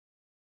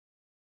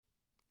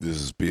This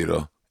is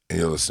Peter, and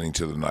you're listening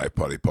to the Night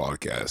Party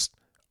Podcast.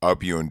 I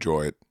hope you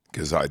enjoy it,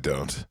 because I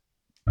don't.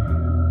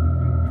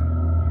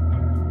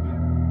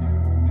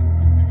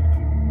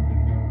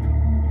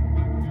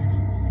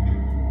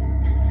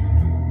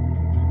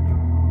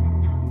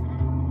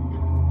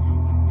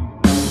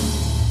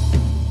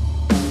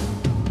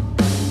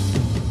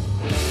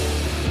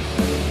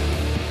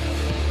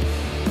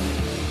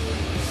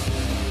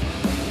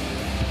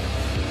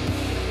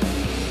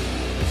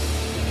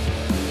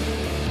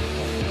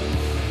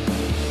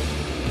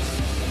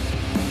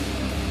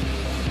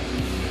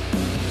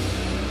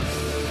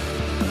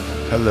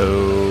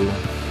 Hello.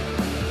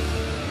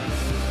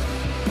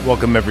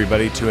 Welcome,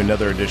 everybody, to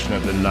another edition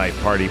of the Night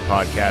Party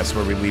Podcast,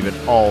 where we leave it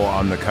all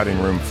on the cutting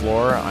room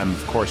floor. I'm,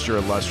 of course, your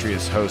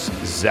illustrious host,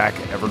 Zach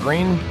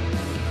Evergreen.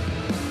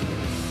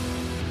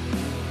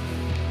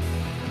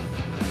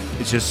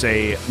 It's just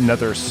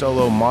another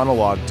solo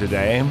monologue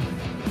today.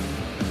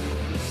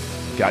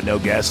 Got no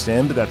guest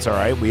in, but that's all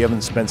right. We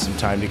haven't spent some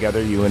time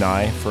together, you and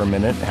I, for a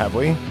minute, have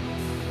we?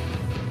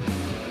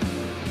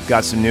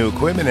 Got some new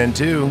equipment in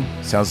too.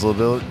 Sounds a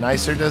little bit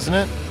nicer, doesn't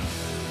it?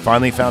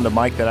 Finally found a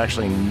mic that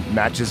actually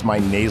matches my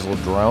nasal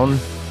drone.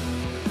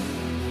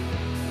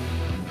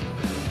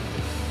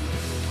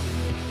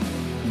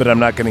 But I'm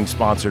not getting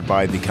sponsored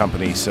by the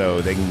company,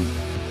 so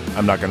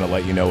I'm not going to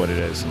let you know what it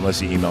is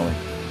unless you email me.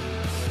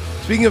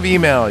 Speaking of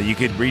email, you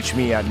could reach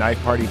me at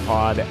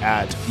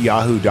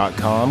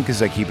knifepartypod@yahoo.com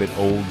because I keep it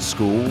old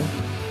school.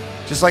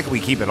 Just like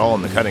we keep it all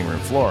on the cutting room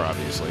floor,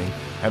 obviously.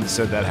 Haven't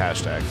said that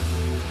hashtag.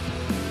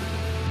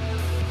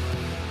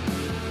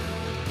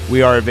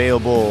 We are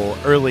available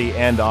early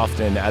and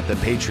often at the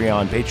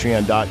Patreon,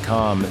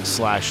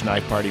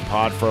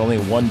 patreon.com/knifepartypod. For only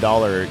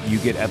 $1, you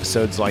get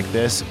episodes like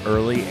this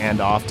early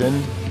and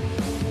often.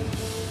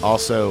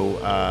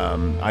 Also,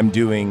 I'm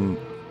doing,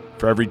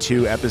 for every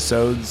 2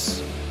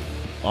 episodes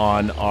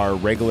on our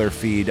regular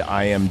feed,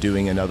 I am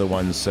doing another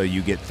one, so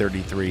you get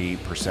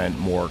 33%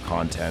 more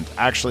content.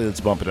 Actually, let's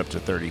bump it up to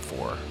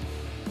 34.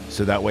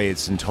 So that way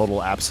it's in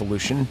total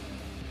absolution.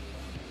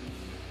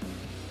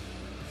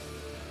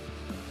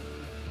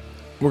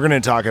 We're going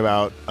to talk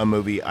about a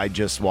movie I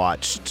just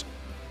watched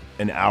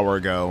an hour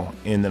ago,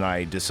 and then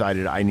I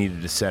decided I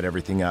needed to set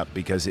everything up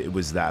because it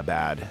was that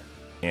bad,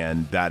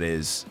 and that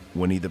is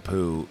Winnie the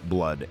Pooh,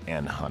 Blood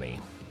and Honey.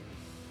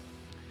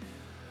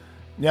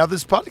 Now,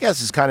 this podcast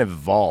has kind of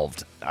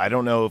evolved. I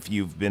don't know if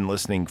you've been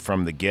listening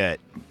from the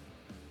get.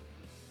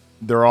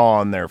 They're all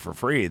on there for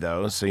free,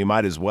 though, so you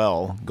might as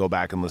well go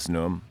back and listen to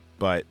them.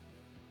 But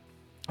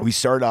we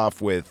start off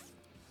with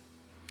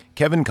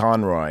Kevin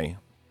Conroy,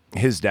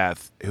 his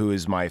death, who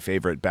is my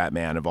favorite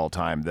Batman of all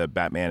time, the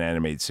Batman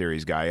animated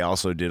series guy. He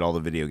also did all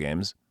the video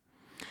games.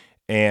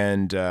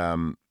 And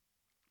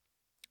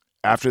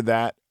after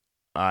that,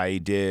 I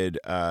did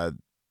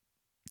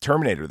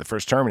Terminator, the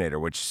first Terminator,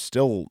 which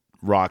still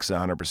rocks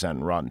 100%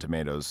 in Rotten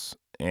Tomatoes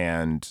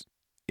and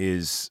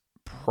is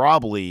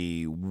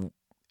probably,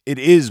 it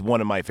is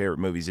one of my favorite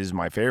movies. It is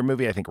my favorite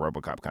movie. I think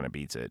RoboCop kind of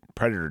beats it.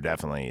 Predator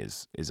definitely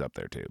is up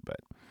there too, but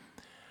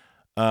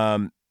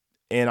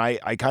and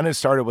I kind of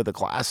started with the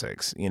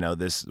classics. You know,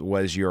 this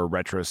was your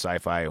retro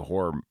sci-fi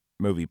horror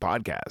movie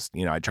podcast.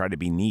 You know, I tried to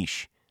be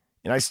niche,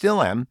 and I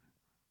still am.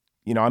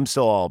 You know, I'm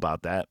still all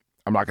about that.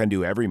 I'm not going to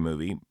do every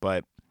movie,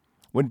 but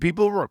when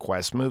people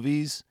request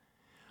movies,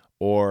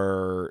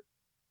 or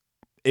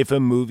if a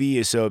movie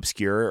is so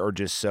obscure or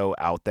just so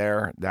out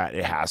there that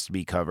it has to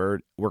be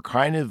covered, we're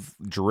kind of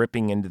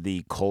dripping into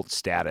the cult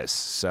status.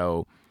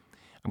 So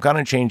I'm kind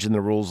of changing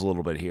the rules a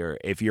little bit here.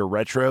 If you're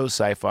retro,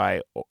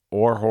 sci-fi,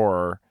 or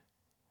horror,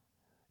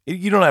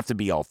 you don't have to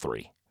be all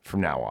three from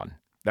now on.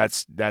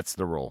 That's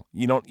the rule.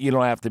 You don't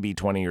have to be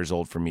 20 years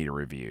old for me to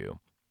review you,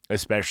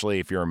 especially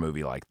if you're a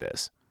movie like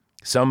this.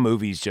 Some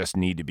movies just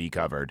need to be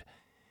covered,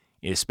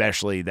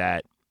 especially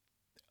that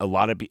a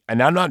lot of people,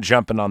 and I'm not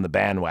jumping on the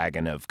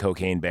bandwagon of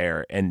Cocaine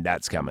Bear, and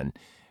that's coming,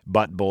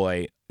 Butt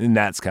Boy, and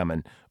that's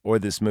coming, or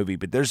this movie,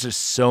 but there's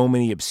just so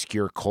many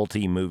obscure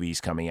culty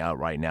movies coming out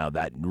right now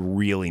that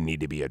really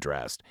need to be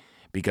addressed.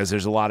 Because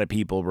there's a lot of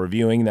people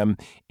reviewing them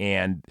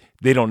and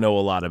they don't know a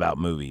lot about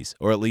movies,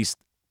 or at least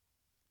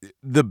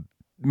the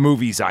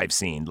movies I've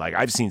seen. Like,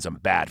 I've seen some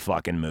bad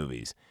fucking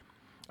movies.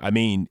 I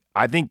mean,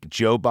 I think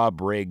Joe Bob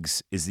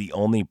Briggs is the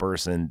only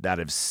person that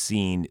have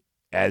seen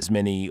as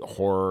many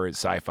horror,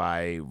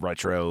 sci-fi,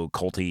 retro,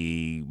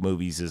 culty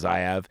movies as I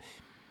have.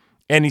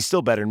 And he's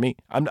still better than me.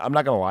 I'm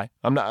not gonna lie.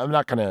 I'm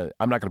not gonna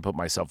put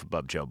myself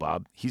above Joe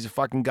Bob. He's a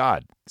fucking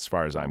god, as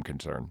far as I'm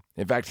concerned.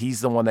 In fact,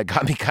 he's the one that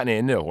got me kind of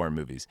into horror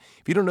movies.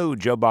 If you don't know who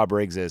Joe Bob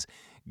Briggs is,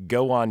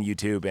 go on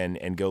YouTube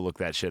and go look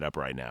that shit up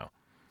right now,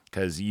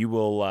 because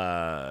you'll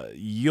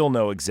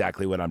know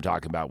exactly what I'm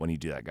talking about when you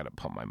do that. Got to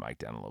pump my mic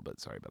down a little bit.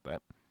 Sorry about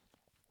that.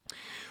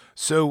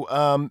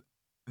 So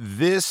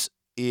this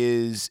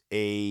is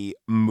a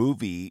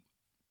movie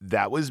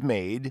that was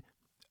made,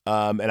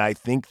 and I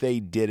think they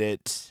did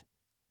it.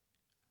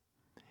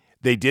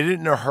 They did it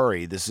in a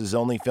hurry. This is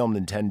only filmed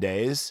in 10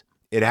 days.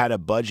 It had a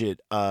budget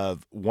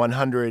of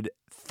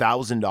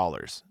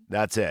 $100,000.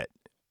 That's it.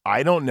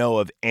 I don't know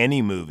of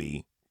any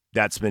movie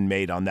that's been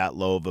made on that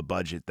low of a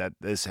budget that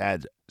this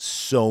had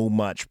so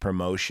much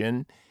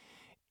promotion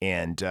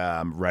and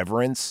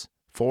reverence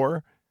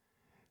for.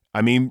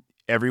 I mean,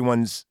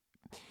 this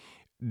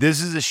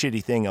is a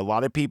shitty thing. A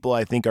lot of people,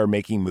 I think, are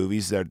making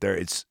movies that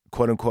it's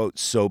quote unquote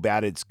so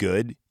bad it's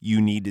good. You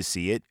need to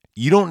see it.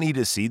 You don't need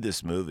to see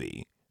this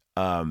movie.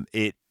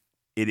 It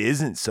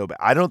isn't so bad.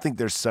 I don't think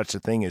there's such a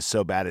thing as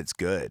so bad it's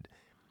good.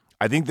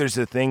 I think there's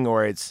a thing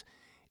where it's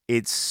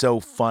so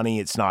funny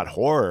it's not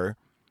horror.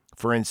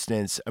 For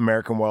instance,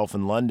 American Werewolf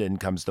in London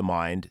comes to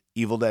mind.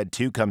 Evil Dead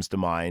 2 comes to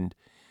mind.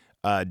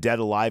 Dead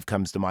Alive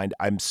comes to mind.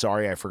 I'm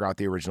sorry, I forgot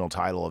the original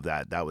title of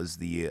that. That was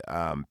the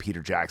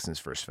Peter Jackson's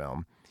first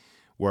film,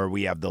 where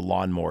we have the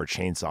lawnmower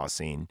chainsaw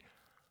scene.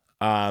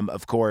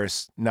 Of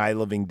course,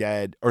 Return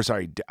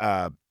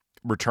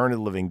of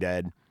the Living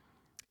Dead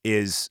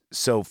is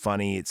so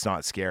funny. It's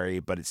not scary,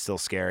 but it's still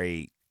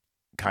scary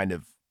kind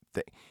of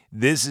thing.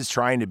 This is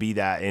trying to be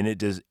that, and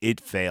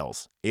it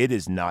fails. It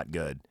is not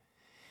good.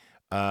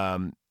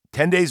 10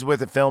 days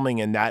worth of filming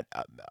in that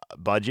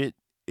budget,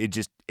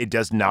 it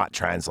does not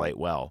translate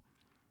well.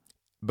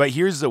 But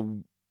here's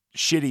the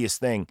shittiest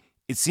thing.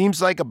 It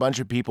seems like a bunch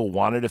of people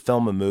wanted to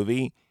film a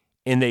movie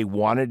and they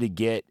wanted to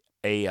get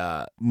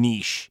a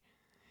niche.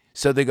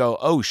 So they go,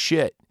 oh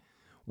shit.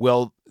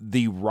 Well,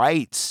 the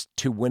rights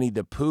to Winnie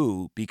the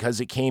Pooh,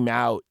 because it came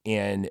out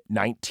in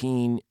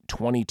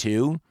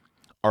 1922,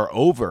 are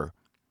over.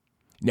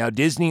 Now,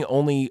 Disney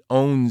only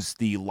owns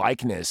the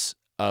likeness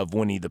of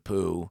Winnie the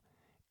Pooh,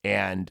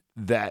 and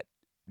that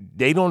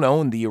they don't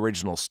own the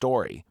original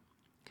story.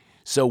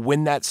 So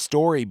when that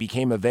story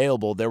became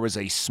available, there was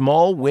a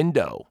small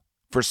window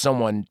for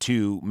someone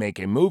to make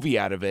a movie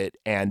out of it,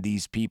 and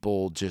these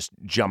people just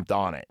jumped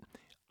on it.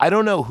 I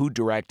don't know who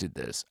directed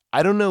this.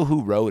 I don't know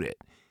who wrote it.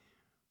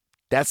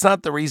 That's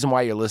not the reason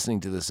why you're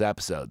listening to this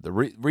episode. The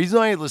reason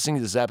why you're listening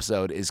to this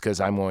episode is because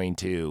I'm going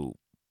to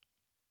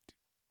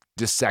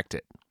dissect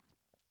it.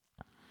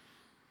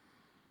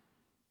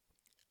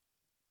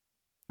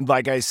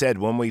 Like I said,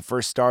 when we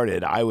first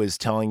started, I was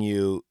telling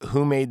you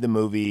who made the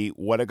movie,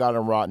 what it got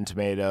on Rotten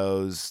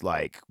Tomatoes,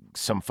 like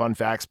some fun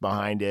facts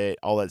behind it,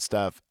 all that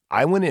stuff.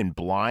 I went in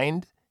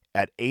blind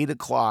at 8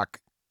 o'clock.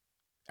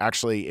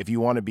 Actually, if you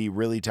want to be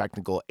really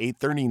technical,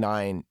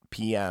 8:39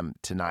 p.m.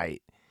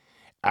 tonight.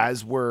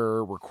 As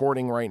we're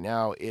recording right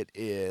now, it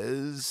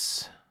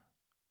is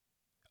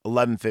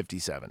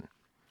 11:57.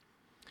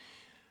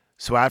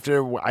 So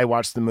after I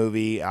watched the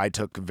movie, I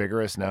took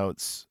vigorous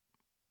notes,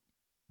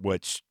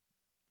 which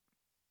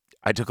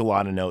I took a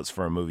lot of notes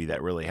for a movie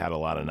that really had a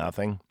lot of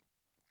nothing.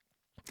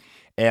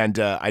 And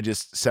I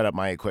just set up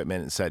my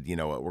equipment and said, you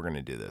know what, we're going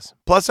to do this.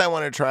 Plus, I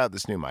want to try out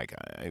this new mic.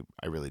 I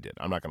really did.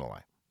 I'm not going to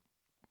lie.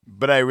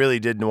 But I really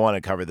didn't want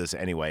to cover this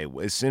anyway.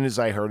 As soon as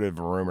I heard of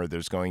a rumor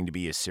there's going to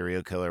be a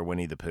serial killer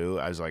Winnie the Pooh,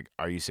 I was like,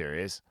 are you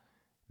serious?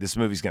 This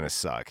movie's going to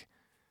suck.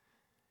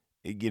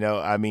 You know,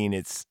 I mean,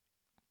 it's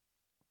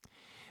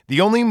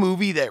the only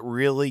movie that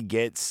really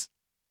gets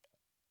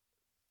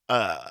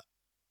a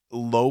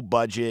low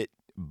budget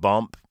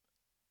bump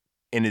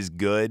and is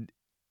good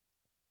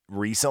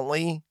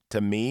recently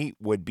to me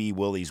would be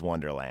Willy's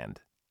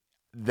Wonderland.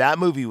 That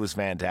movie was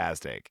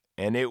fantastic.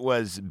 And it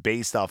was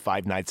based off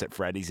Five Nights at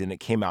Freddy's, and it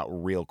came out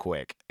real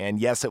quick. And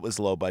yes, it was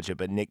low budget,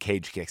 but Nick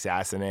Cage kicks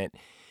ass in it.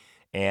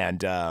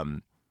 And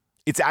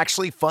it's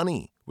actually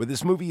funny. Where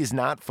this movie is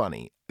not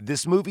funny.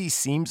 This movie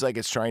seems like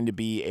it's trying to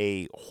be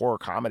a horror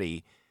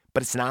comedy,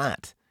 but it's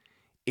not.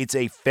 It's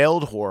a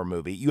failed horror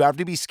movie. You have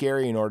to be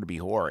scary in order to be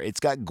horror. It's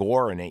got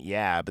gore in it,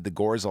 yeah, but the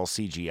gore is all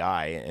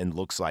CGI and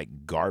looks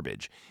like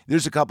garbage.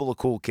 There's a couple of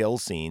cool kill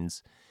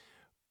scenes,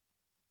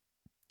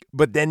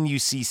 but then you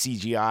see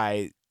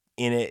CGI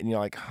in it and you're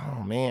like,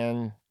 oh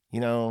man, you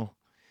know,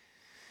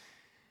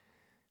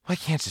 why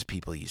can't just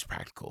people use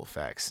practical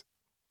effects?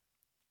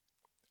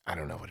 I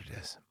don't know what it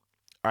is.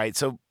 All right,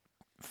 so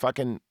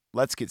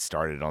let's get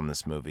started on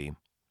this movie.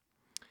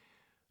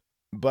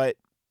 But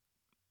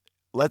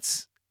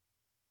let's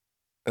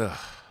you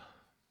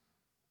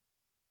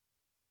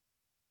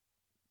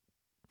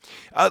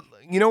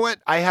know what?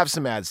 I have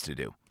some ads to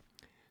do.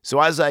 So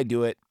as I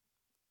do it,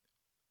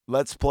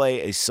 let's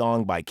play a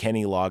song by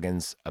Kenny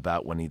Loggins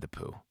about Winnie the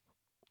Pooh.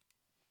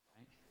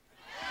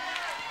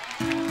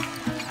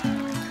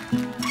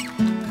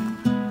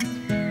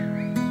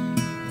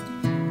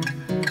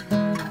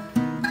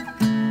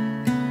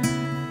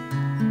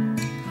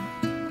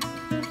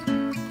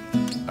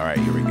 All right,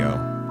 here we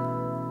go.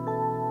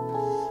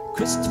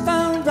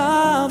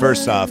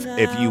 First off,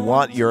 if you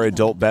want your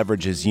adult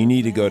beverages, you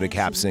need to go to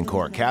Caps and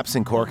Cork. Caps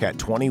and Cork at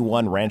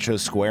 21 Rancho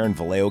Square in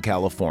Vallejo,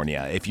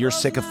 California. If you're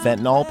sick of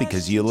fentanyl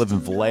because you live in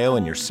Vallejo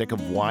and you're sick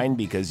of wine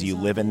because you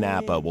live in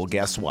Napa, well,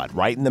 guess what?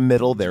 Right in the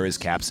middle, there is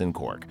Caps and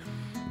Cork.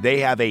 They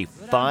have a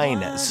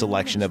fine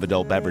selection of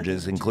adult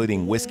beverages,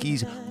 including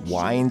whiskeys,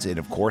 wines, and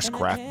of course,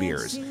 craft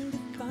beers.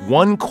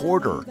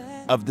 1/4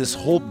 of this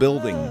whole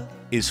building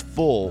is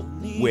full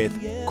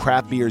with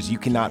craft beers you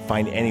cannot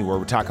find anywhere.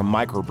 We're talking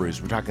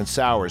microbrews, we're talking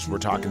sours, we're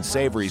talking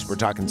savories, we're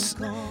talking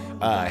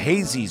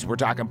hazies, we're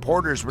talking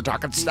porters, we're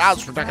talking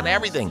stouts, we're talking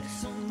everything.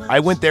 I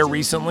went there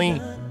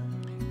recently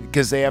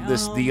because they have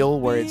this deal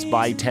where it's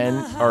buy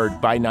 10 or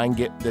buy 9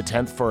 get the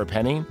 10th for a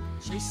penny.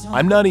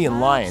 I'm not even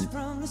lying.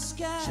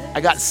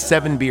 I got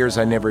 7 beers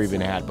I never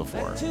even had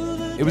before.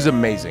 It was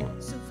amazing.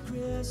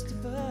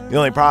 The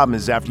only problem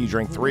is after you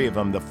drink 3 of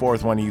them, the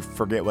 4th one you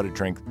forget what it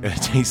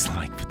tastes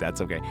like, but that's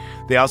okay.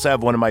 They also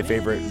have one of my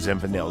favorite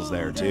Zinfandels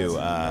there too,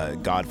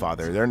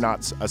 Godfather. They're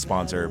not a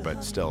sponsor,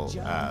 but still,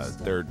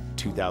 they're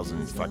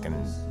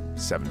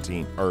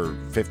 2017 or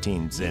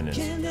 15 Zin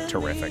is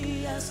terrific.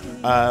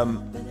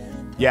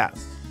 Yeah,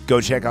 go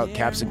check out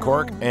Caps and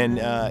Cork, and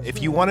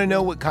if you want to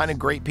know what kind of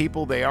great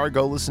people they are,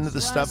 go listen to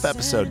the Stuff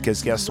episode,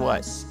 because guess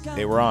what?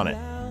 They were on it.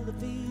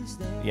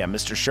 Yeah,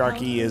 Mr.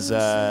 Sharkey is,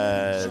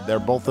 they're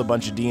both a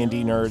bunch of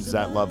D&D nerds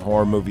that love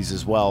horror movies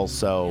as well.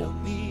 So,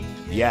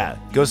 yeah,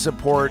 go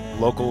support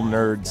local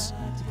nerds.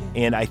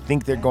 And I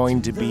think they're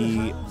going to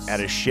be at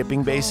a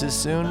shipping basis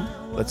soon.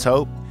 Let's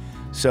hope.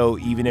 So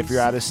even if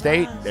you're out of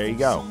state, there you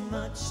go.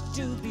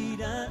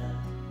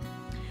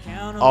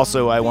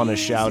 Also, I want to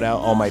shout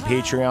out all my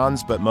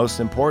Patreons, but most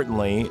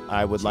importantly,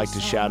 I would like to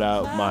shout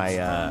out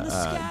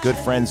my good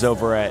friends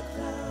over at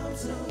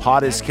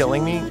Pod is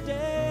Killing Me,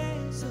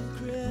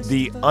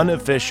 the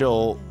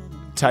unofficial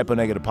Typo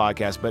Negative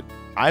podcast, but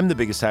I'm the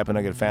biggest Typo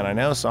Negative fan I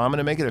know, so I'm going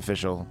to make it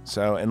official.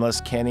 So unless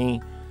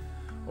Kenny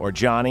or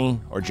Johnny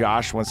or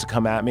Josh wants to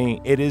come at me,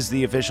 it is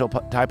the official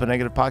Typo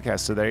Negative podcast,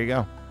 so there you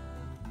go.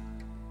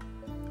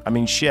 I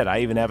mean, shit, I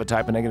even have a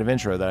Typo Negative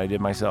intro that I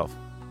did myself.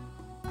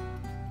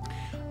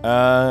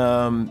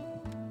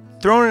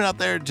 Throwing it out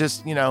there,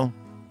 just,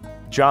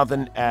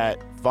 Jonathan at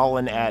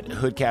Fallen at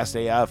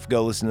Hoodcast AF.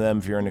 Go listen to them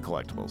if you're into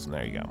collectibles, and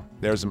there you go.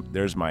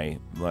 There's my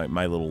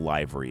little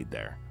live read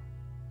there.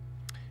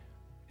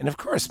 And of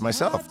course,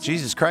 myself,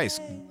 Jesus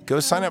Christ, go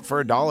sign up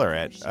for $1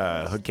 at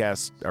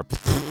Hoodcast or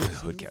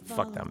Hoodcast.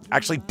 Fuck them.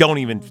 Actually, don't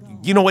even.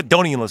 You know what?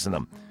 Don't even listen to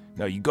them.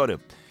 No, you go to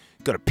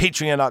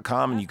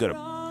Patreon.com and you go to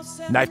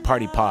Knife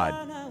Party Pod.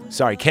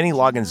 Sorry, Kenny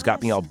Loggins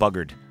got me all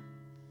buggered.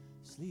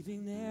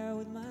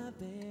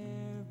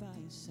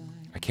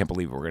 I can't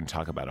believe we're going to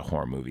talk about a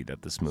horror movie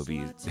that the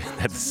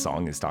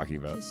song is talking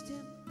about.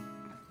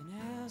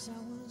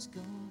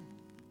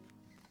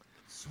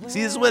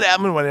 See, this is what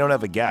happens when I don't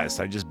have a guest.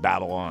 I just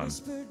babble on.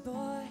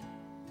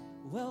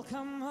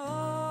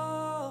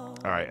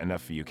 All right,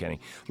 enough for you, Kenny.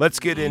 Let's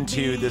get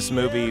into this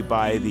movie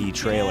by the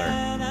trailer.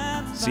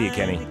 See you,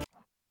 Kenny.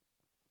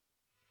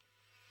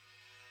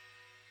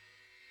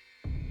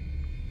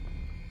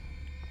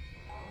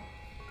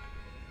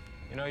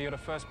 You know, you're the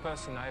first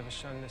person I ever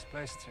shown this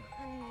place to.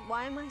 And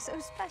why am I so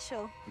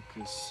special?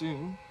 Because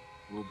soon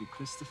we'll be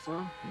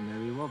Christopher and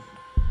Mary Robin.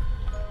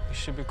 You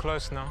should be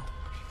close now.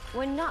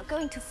 We're not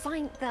going to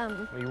find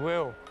them. We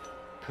will.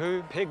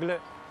 Pooh,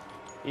 Piglet,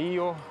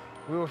 Eeyore.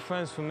 We were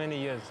friends for many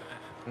years,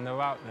 and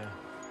they're out there.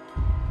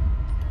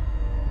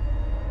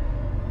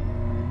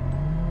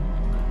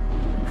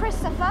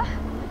 Christopher,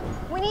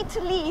 we need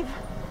to leave.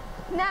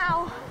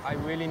 Now. I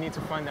really need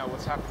to find out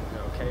what's happened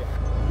there, okay?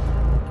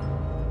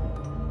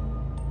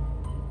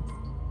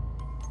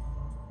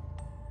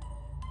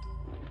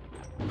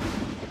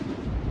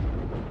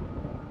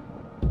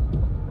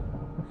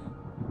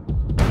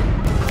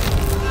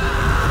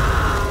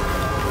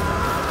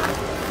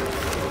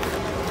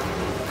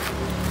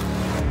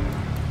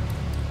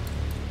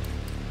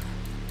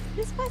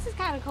 This place is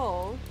kind of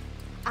cold.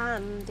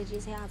 And did you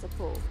say it has a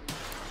pool?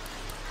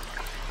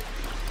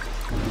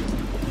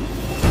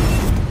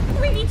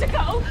 We need to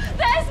go.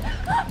 There's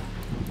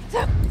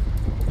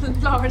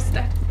Laura's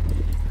dead.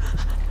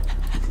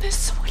 There's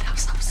someone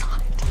else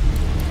outside.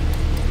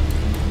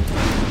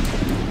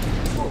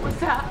 What was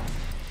that?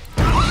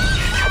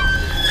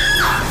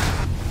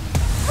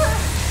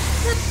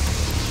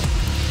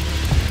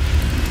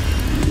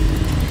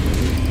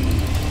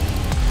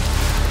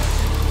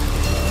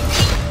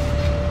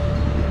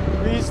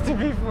 We used to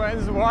be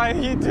friends. Why are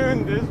you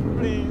doing this,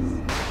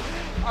 please?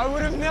 I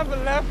would have never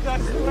left, I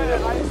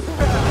swear, I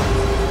swear.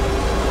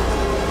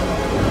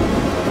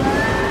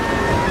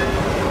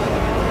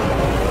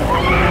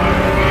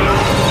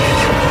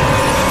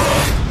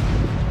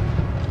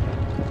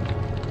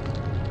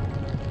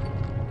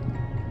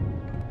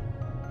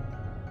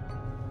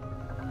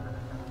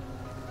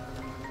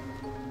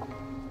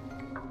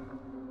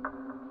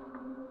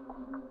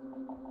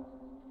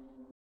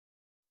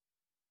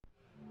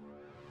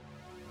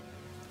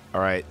 All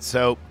right,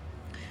 so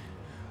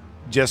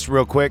just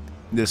real quick,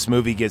 this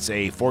movie gets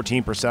a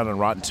 14% on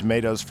Rotten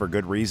Tomatoes for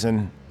good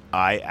reason.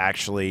 I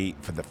actually,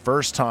 for the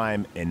first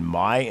time in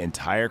my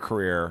entire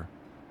career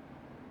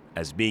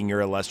as being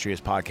your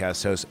illustrious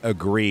podcast host,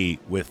 agree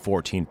with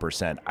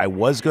 14%. I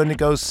was going to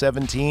go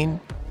 17,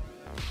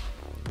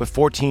 but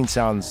 14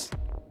 sounds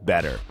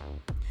better.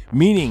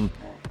 Meaning,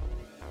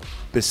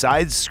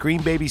 besides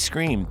Scream Baby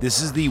Scream,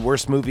 this is the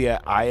worst movie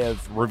I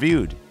have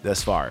reviewed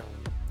thus far.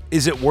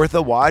 Is it worth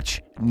a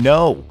watch?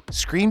 No.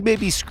 Scream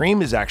Baby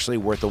Scream is actually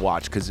worth a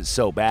watch because it's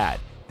so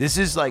bad. This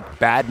is like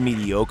bad,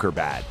 mediocre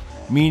bad,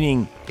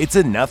 meaning it's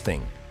a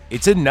nothing.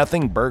 It's a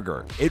nothing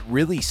burger. It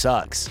really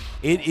sucks.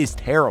 It is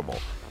terrible.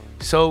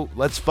 So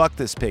let's fuck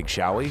this pig,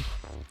 shall we?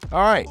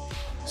 All right.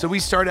 So we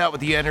start out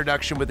with the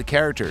introduction with the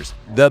characters,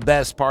 the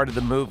best part of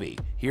the movie.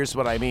 Here's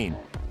what I mean.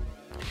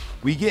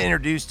 We get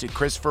introduced to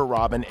Christopher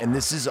Robin, and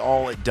this is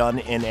all done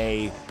in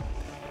a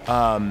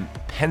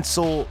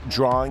pencil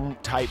drawing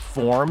type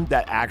form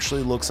that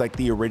actually looks like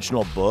the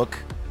original book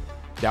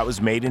that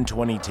was made in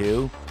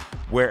 22,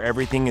 where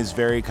everything is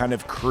very kind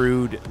of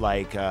crude,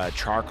 like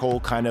charcoal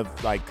kind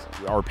of like,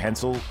 or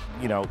pencil,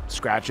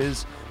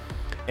 scratches.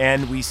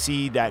 And we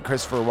see that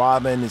Christopher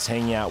Robin is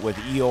hanging out with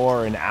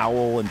Eeyore and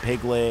Owl and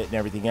Piglet and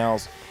everything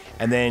else.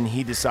 And then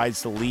he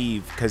decides to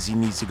leave because he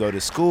needs to go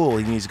to school.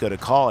 He needs to go to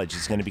college.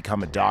 He's going to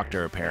become a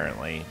doctor,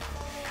 apparently.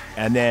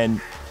 And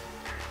then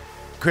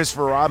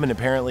Christopher Robin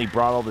apparently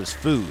brought all this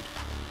food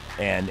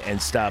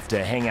and stuff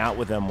to hang out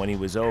with him when he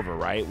was over,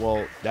 right?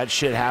 Well, that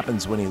shit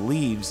happens when he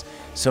leaves.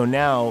 So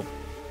now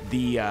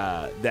the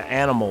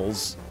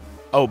animals...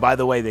 Oh, by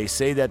the way, they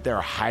say that they're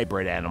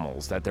hybrid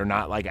animals, that they're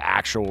not like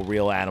actual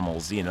real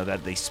animals,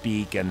 that they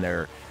speak and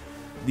they're,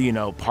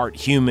 part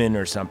human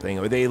or something,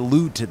 or they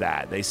allude to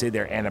that. They say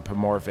they're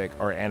anthropomorphic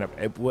or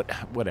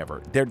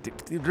whatever.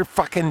 They're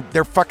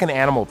fucking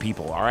animal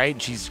people, all right?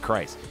 Jesus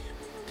Christ.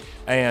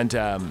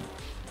 And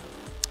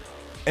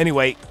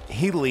anyway,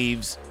 he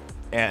leaves,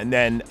 and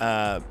then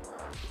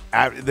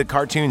the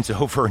cartoon's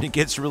over and it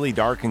gets really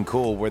dark and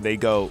cool where they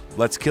go,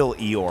 let's kill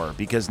Eeyore,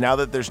 because now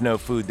that there's no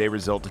food, they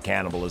result to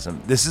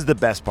cannibalism. This is the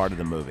best part of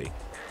the movie.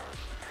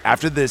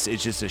 After this,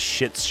 it's just a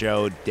shit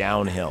show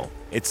downhill.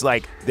 It's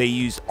like they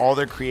used all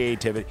their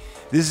creativity.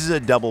 This is a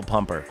double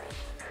pumper.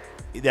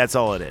 That's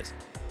all it is.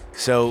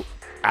 So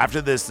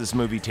after this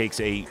movie takes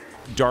a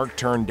dark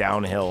turn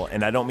downhill,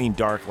 and I don't mean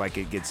dark like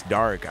it gets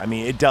dark. I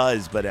mean, it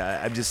does, but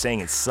I'm just saying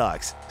it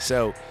sucks.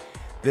 So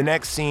the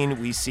next scene,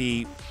 we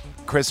see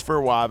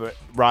Christopher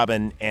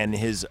Robin and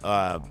his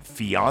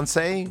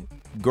fiance,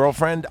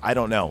 girlfriend, I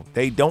don't know.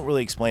 They don't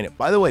really explain it.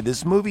 By the way,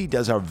 this movie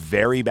does a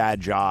very bad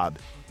job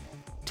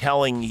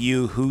telling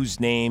you whose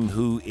name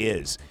who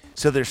is.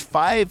 So there's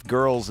 5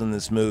 girls in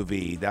this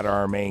movie that are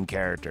our main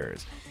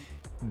characters.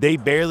 They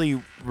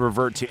barely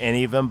revert to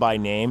any of them by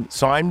name,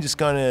 so I'm just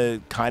going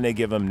to kind of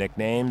give them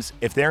nicknames.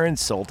 If they're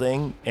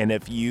insulting and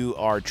if you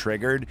are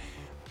triggered,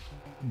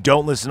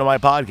 don't listen to my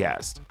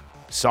podcast.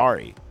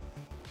 Sorry.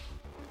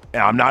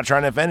 I'm not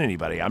trying to offend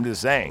anybody. I'm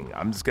just saying.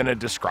 I'm just going to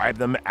describe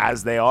them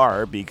as they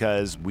are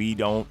because we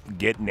don't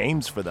get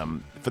names for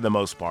them for the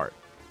most part.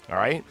 All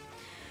right?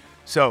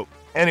 So,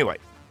 anyway,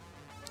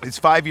 it's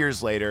 5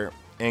 years later,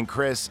 and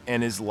Chris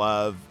and his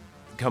love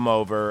come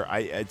over.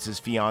 It's his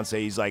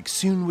fiance. He's like,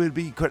 soon would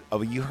be...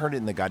 Oh, you heard it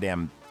in the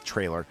goddamn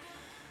trailer.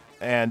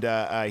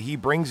 And he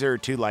brings her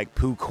to, like,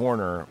 Pooh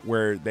Corner,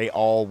 where they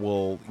all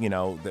will,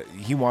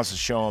 he wants to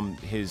show him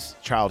his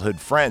childhood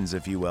friends,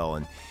 if you will,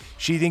 and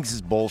she thinks it's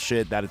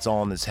bullshit, that it's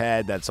all in his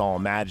head, that's all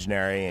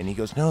imaginary. And he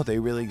goes, no, they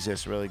really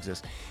exist, really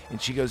exist.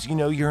 And she goes,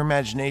 your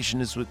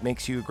imagination is what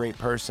makes you a great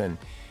person.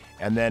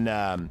 And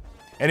then,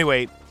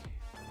 anyway,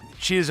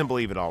 she doesn't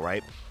believe it all,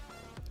 right?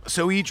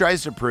 So he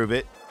tries to prove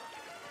it.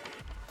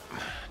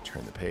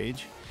 Turn the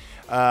page.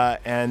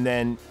 And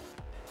then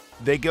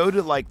they go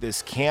to, like,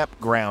 this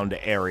campground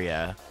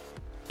area,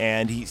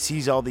 and he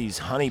sees all these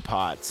honey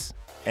pots,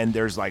 and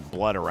there's, like,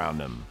 blood around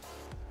them.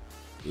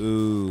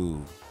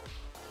 Ooh.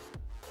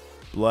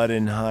 Blood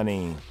and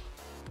honey.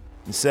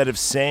 Instead of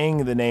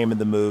saying the name of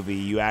the movie,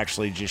 you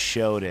actually just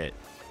showed it.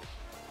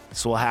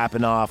 This will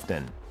happen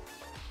often.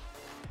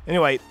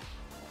 Anyway,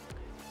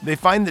 they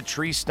find the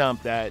tree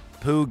stump that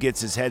Pooh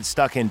gets his head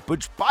stuck in,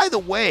 which, by the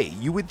way,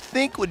 you would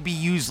think would be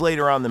used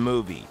later on in the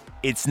movie.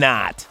 It's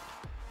not.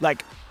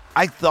 Like,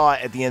 I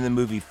thought at the end of the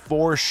movie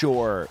for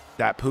sure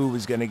that Pooh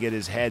was going to get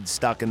his head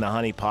stuck in the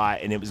honey pot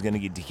and it was going to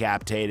get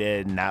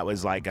decapitated, and that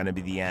was like going to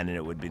be the end, and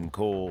it would have been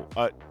cool.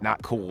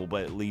 Not cool,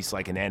 but at least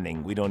like an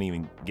ending. We don't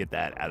even get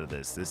that out of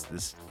this.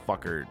 This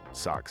fucker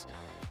sucks.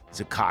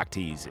 It's a cock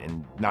tease,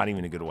 and not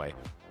even a good way,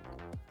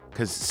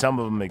 because some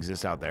of them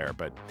exist out there.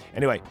 But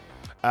anyway,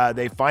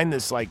 they find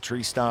this like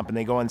tree stump, and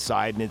they go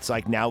inside, and it's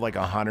like now like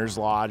a hunter's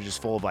lodge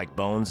just full of like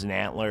bones and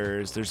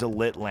antlers. There's a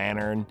lit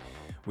lantern,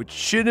 which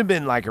should have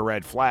been like a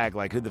red flag.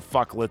 Like, who the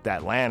fuck lit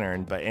that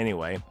lantern? But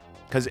anyway,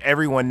 because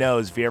everyone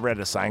knows, if you ever had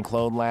a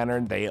cyclone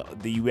lantern,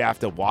 you have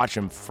to watch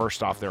them.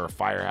 First off, they're a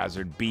fire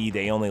hazard. B,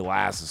 they only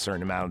last a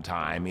certain amount of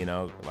time,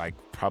 like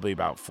probably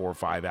about 4 or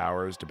 5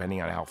 hours,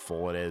 depending on how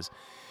full it is.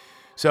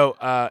 So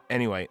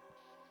anyway,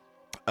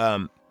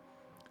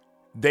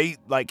 they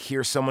like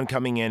hear someone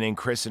coming in, and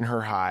Chris and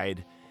her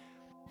hide.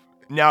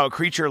 Now a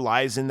creature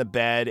lies in the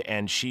bed,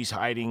 and she's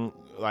hiding.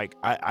 Like,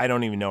 I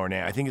don't even know her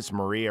name. I think it's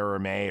Maria or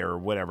May or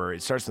whatever.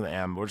 It starts with an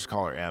M. We'll just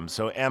call her M.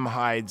 So M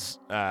hides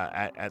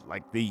at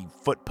like the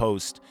foot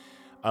post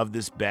of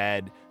this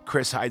bed.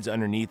 Chris hides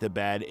underneath the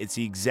bed. It's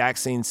the exact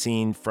same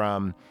scene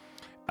from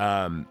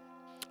Friday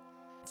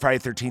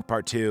the 13th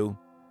Part 2,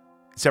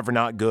 except for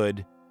not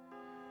good.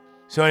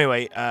 So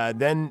anyway,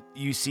 then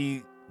you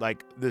see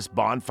like this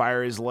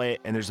bonfire is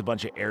lit and there's a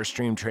bunch of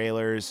Airstream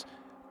trailers.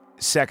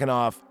 Second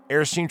off,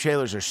 Airstream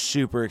trailers are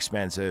super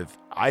expensive.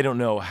 I don't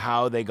know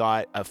how they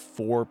got a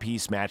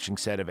 4-piece matching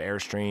set of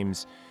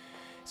Airstreams.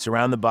 It's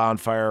around the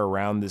bonfire,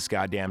 around this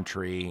goddamn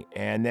tree.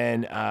 And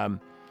then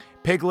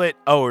Piglet,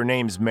 her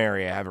name's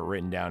Mary. I have it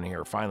written down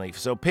here, finally.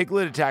 So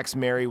Piglet attacks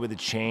Mary with a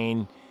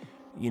chain,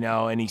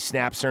 and he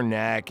snaps her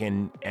neck.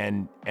 And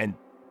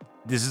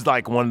this is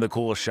like one of the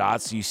coolest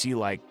shots. You see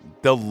like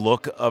the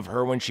look of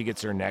her when she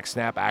gets her neck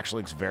snapped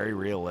actually looks very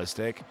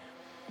realistic.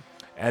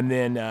 And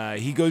then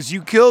he goes,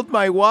 "You killed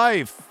my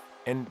wife."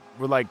 And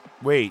we're like,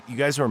 wait, you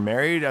guys were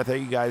married? I thought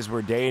you guys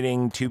were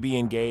dating, to be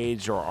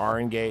engaged, or are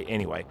engaged.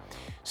 Anyway,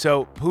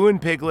 so Pooh and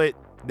Piglet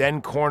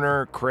then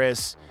corner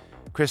Chris.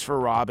 Christopher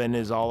Robin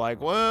is all like,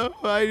 "Well,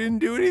 I didn't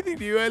do anything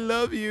to you. I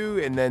love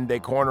you." And then they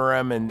corner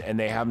him and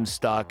they have him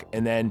stuck.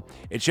 And then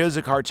it shows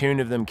a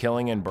cartoon of them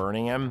killing and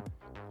burning him.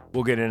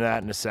 We'll get into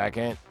that in a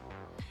second.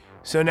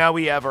 So now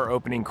we have our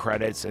opening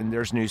credits, and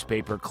there's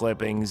newspaper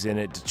clippings, and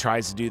it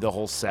tries to do the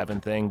whole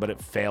Seven thing, but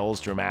it fails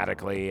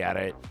dramatically at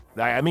it.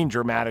 I mean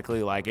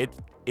dramatically, like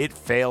it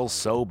fails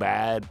so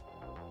bad.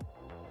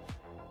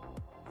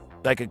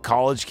 Like a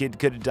college kid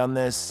could have done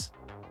this.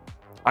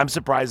 I'm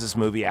surprised this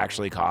movie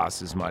actually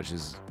costs as much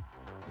as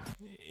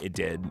it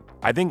did.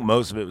 I think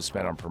most of it was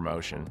spent on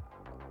promotion.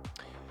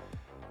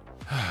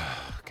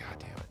 God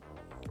damn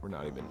it. We're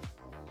not even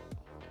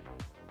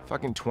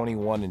fucking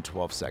 21 and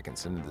 12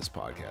 seconds into this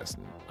podcast,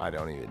 and I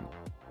don't even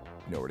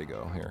know where to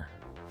go here.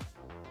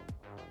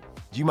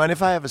 Do you mind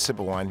if I have a sip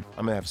of wine?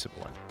 I'm gonna have a sip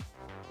of wine.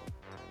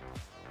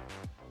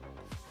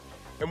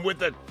 And with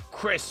the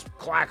crisp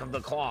clack of the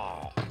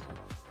claw.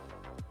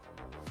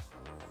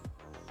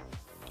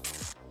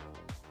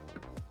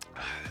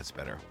 That's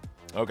better.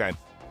 Okay.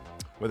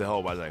 Where the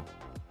hell was I?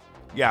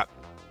 Yeah.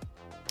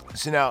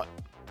 So now,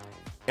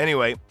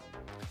 anyway,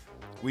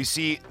 we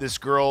see this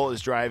girl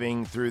is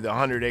driving through the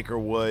 100-acre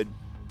wood.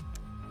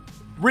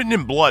 Written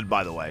in blood,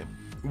 by the way.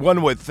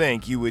 One would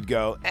think you would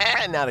go,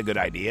 not a good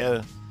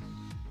idea.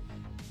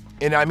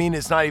 And I mean,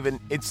 it's not even,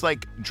 it's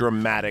like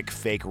dramatic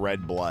fake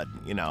red blood,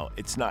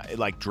 It's not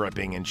like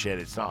dripping and shit.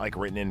 It's not like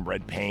written in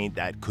red paint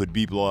that could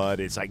be blood.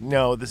 It's like,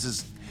 no, this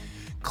is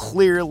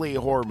clearly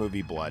horror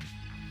movie blood.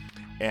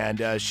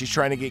 And she's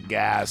trying to get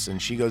gas,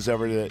 and she goes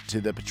over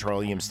to the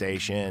petroleum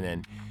station,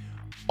 and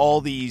all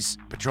these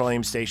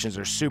petroleum stations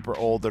are super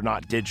old. They're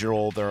not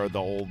digital. They're the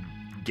old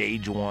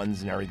gauge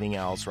ones and everything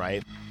else,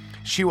 right?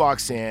 She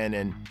walks in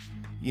and,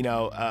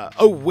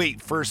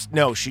 first,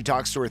 no, she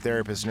talks to her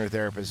therapist, and her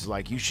therapist is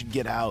like, you should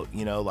get out,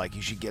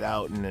 you should get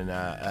out and,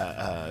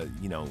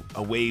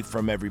 away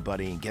from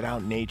everybody and get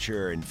out in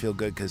nature and feel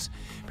good, because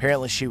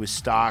apparently she was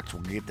stalked.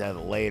 We'll get that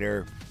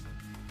later.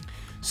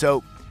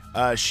 So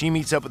she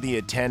meets up with the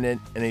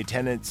attendant, and the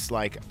attendant's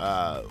like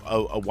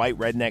a white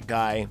redneck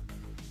guy.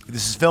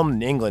 This is filmed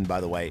in England,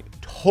 by the way.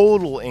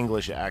 Total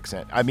English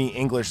accent. I mean,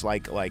 English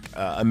like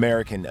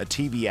American, a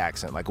TV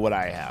accent, like what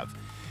I have.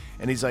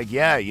 And he's like,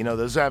 yeah,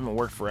 those haven't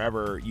worked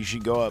forever. You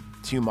should go up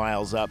 2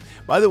 miles up.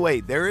 By the way,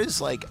 there is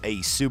like a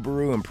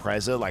Subaru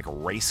Impreza, like a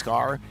race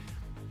car,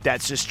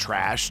 that's just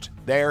trashed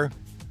there.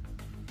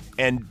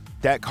 And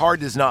that car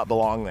does not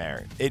belong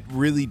there. It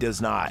really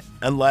does not.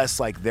 Unless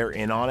like they're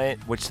in on it,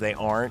 which they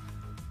aren't.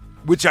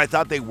 Which I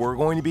thought they were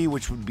going to be,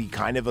 which would be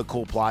kind of a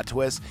cool plot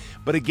twist.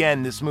 But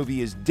again, this movie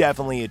is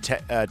definitely a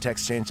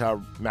Texas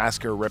Chainsaw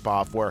Massacre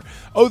ripoff where,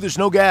 there's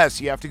no gas,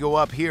 you have to go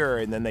up here,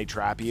 and then they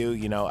trap you.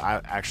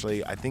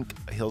 I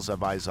think Hills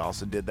Have Eyes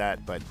also did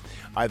that, but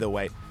either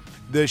way.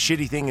 The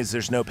shitty thing is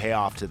there's no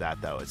payoff to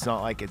that, though. It's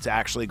not like it's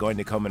actually going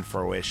to come in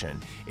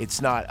fruition.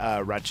 It's not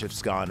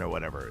Ratchet's Gone or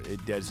whatever.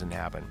 It doesn't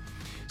happen.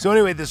 So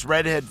anyway, this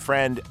redhead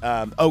friend,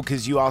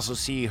 because you also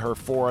see her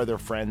 4 other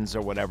friends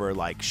or whatever,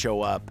 like,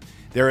 show up.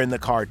 They're in the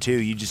car, too.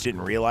 You just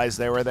didn't realize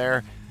they were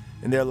there.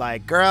 And they're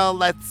like, girl,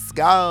 let's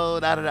go.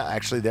 Da, da, da.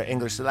 Actually, their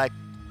English are like,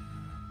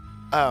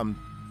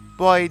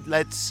 boy,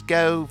 let's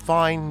go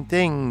find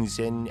things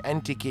and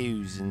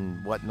antiques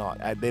and whatnot.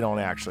 They don't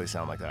actually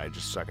sound like that. I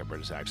just suck at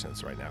British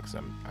accents right now because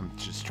I'm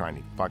just trying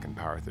to fucking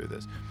power through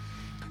this.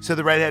 So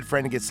the redhead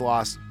friend gets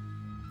lost.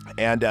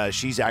 And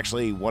she's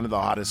actually one of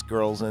the hottest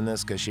girls in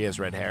this because she has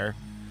red hair.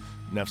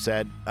 Enough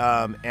said.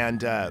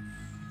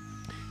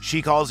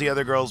 She calls the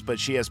other girls, but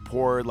she has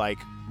poor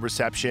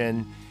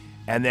reception.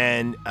 And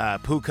then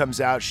Pooh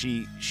comes out.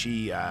 She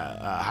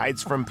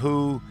hides from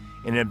Pooh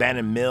in an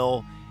abandoned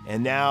mill.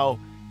 And now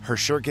her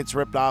shirt gets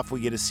ripped off. We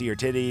get to see her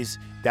titties.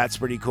 That's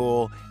pretty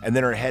cool. And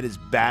then her head is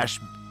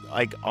bashed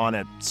on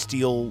a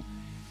steel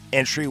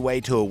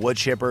entryway to a wood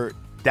chipper.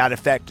 That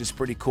effect is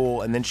pretty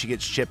cool. And then she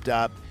gets chipped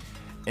up.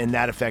 And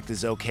that effect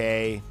is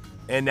okay.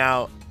 And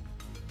now,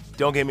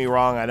 don't get me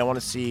wrong, I don't want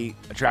to see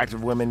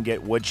attractive women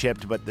get wood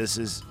chipped, but this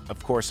is,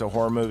 of course, a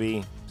horror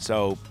movie,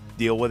 so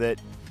deal with it.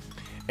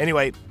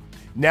 Anyway,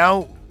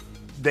 now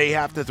they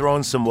have to throw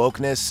in some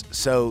wokeness.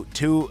 So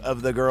 2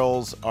 of the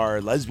girls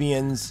are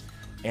lesbians,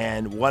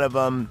 and one of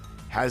them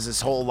has this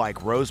whole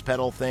rose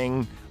petal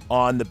thing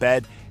on the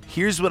bed.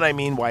 Here's what I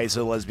mean why it's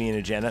a lesbian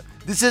agenda.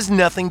 This has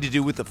nothing to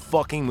do with the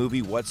fucking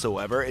movie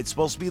whatsoever. It's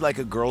supposed to be like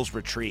a girl's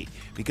retreat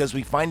because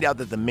we find out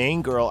that the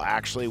main girl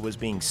actually was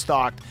being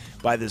stalked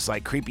by this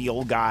like creepy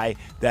old guy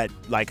that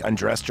like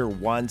undressed her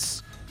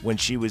once when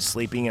she was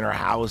sleeping in her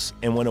house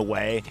and went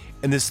away.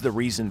 And this is the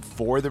reason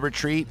for the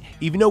retreat.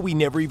 Even though we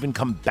never even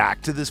come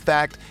back to this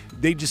fact,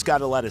 they just got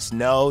to let us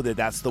know that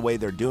that's the way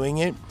they're doing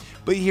it.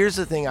 But here's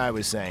the thing I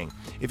was saying.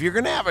 If you're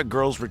going to have a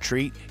girl's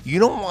retreat, you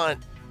don't want...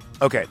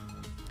 Okay,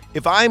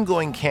 if I'm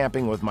going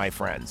camping with my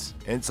friends,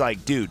 and it's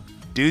like,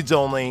 dudes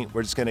only,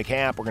 we're just going to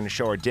camp, we're going to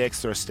show our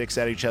dicks, throw sticks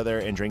at each other,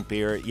 and drink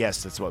beer.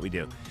 Yes, that's what we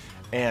do.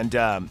 And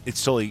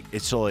it's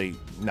totally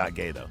not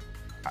gay, though.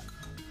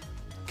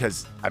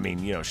 Because, I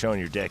mean, you know, showing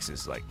your dicks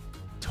is like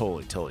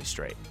totally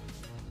straight.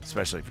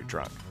 Especially if you're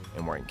drunk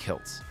and wearing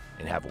kilts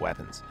and have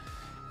weapons.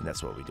 And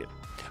that's what we do.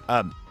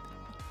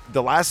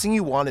 The last thing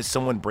you want is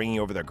someone bringing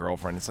over their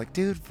girlfriend. It's like,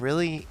 dude,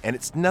 really? And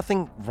it's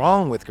nothing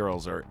wrong with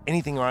girls or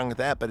anything wrong with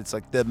that, but it's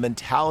like the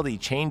mentality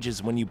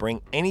changes when you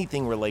bring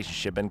anything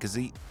relationship in, because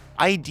the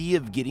idea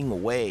of getting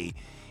away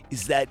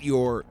is that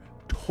you're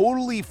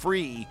totally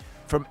free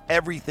from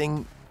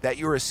everything that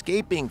you're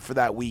escaping for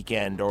that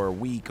weekend or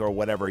week or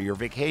whatever, your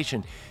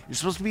vacation. You're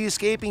supposed to be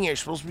escaping it. You're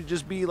supposed to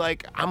just be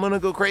like, I'm going to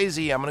go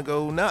crazy. I'm going to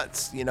go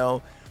nuts, you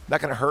know? I'm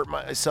not going to hurt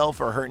myself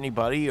or hurt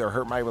anybody or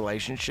hurt my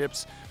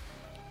relationships.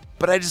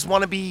 But I just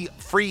want to be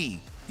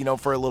free, you know,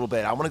 for a little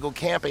bit. I want to go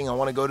camping. I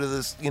want to go to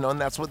this, you know, and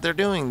that's what they're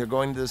doing. They're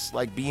going to this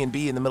like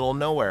B&B in the middle of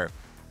nowhere.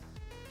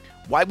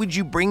 Why would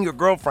you bring your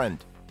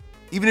girlfriend?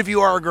 Even if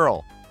you are a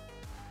girl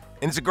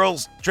and it's a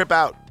girl's trip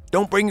out,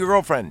 don't bring your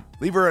girlfriend.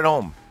 Leave her at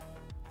home.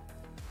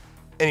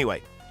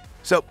 Anyway,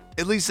 so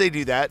at least they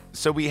do that.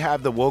 So we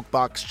have the woke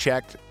box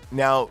checked.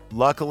 Now,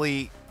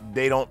 luckily,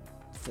 they don't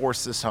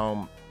force this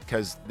home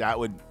because that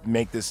would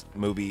make this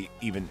movie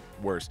even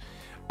worse.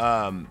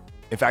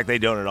 In fact, they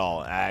don't at all.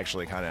 I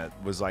actually kind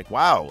of was like,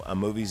 wow, a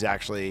movie's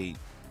actually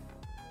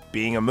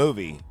being a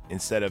movie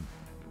instead of,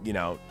 you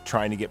know,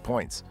 trying to get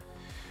points.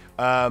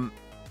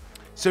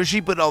 So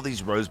she put all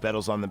these rose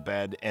petals on the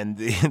bed, and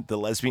the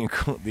lesbian,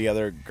 the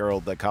other girl,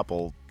 the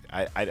couple,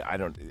 I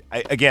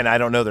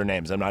don't know their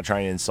names. I'm not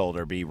trying to insult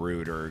or be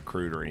rude or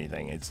crude or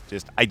anything. It's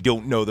just, I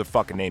don't know their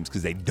fucking names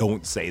because they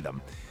don't say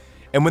them.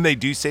 And when they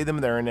do say them,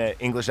 they're in an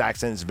English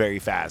accent. It's very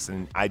fast,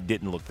 and I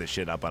didn't look this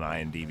shit up on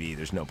IMDb.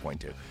 There's no point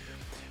to.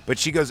 But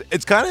she goes,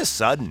 it's kind of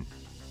sudden.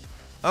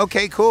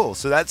 Okay, cool.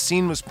 So that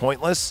scene was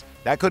pointless.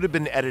 That could have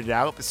been edited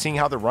out. But seeing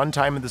how the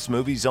runtime of this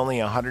movie is only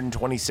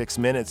 126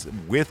 minutes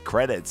with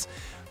credits,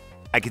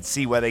 I could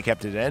see why they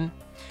kept it in.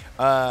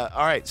 All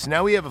right, so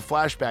now we have a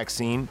flashback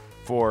scene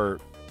for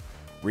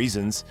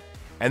reasons.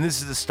 And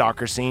this is the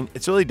stalker scene.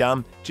 It's really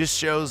dumb. Just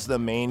shows the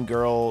main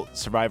girl,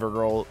 survivor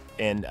girl,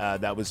 and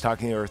that was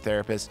talking to her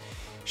therapist.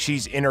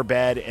 She's in her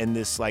bed, and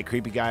this like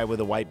creepy guy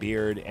with a white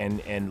beard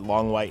and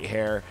long white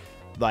hair,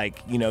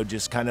 like, you know,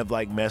 just kind of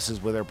like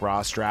messes with her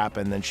bra strap,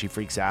 and then she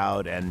freaks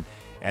out, and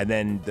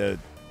then the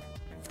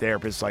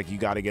therapist's like, you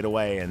got to get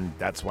away, and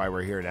that's why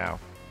we're here now.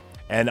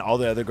 And all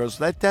the other girls,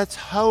 that's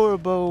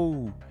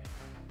horrible.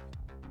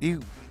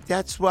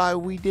 That's why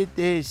we did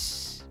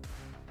this.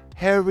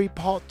 Harry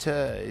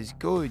Potter is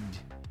good,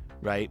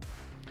 right?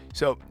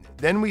 So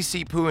then we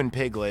see Pooh and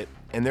Piglet,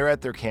 and they're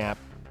at their camp,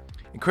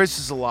 and Chris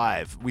is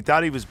alive. We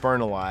thought he was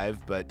burned alive,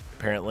 but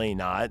apparently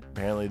not.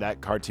 Apparently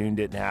that cartoon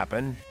didn't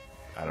happen.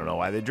 I don't know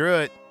why they drew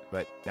it,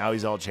 but now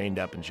he's all chained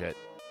up and shit.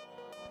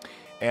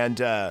 And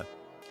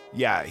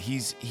yeah,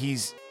 he's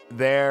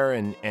there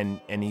and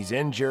he's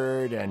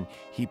injured, and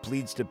he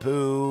pleads to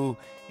Pooh,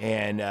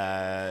 and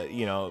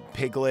you know,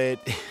 Piglet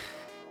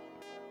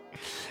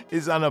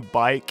is on a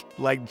bike,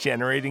 like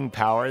generating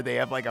power. They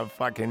have like a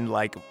fucking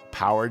like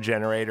power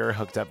generator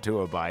hooked up to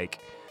a bike.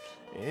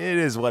 It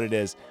is what it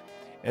is.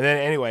 And then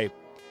anyway,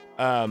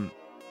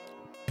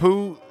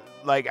 Pooh,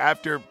 like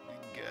after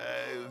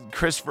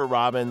Christopher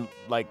Robin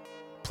like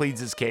pleads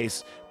his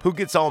case, Pooh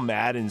gets all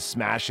mad and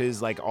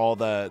smashes like all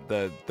the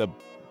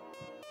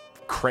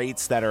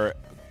crates that are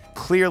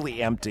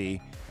clearly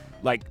empty,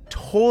 like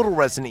total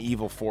Resident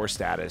Evil 4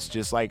 status.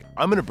 Just like,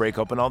 I'm gonna break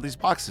open all these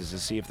boxes to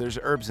see if there's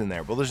herbs in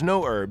there. Well, there's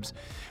no herbs,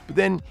 but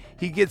then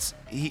he gets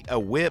a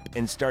whip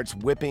and starts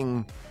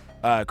whipping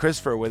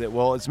Christopher with it.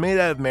 Well, it's made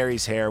out of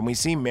Mary's hair, and we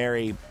see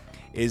Mary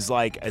is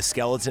like a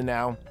skeleton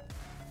now.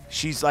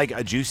 She's like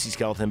a juicy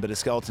skeleton, but a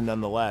skeleton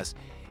nonetheless.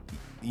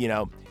 You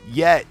know,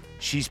 yet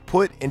she's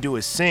put into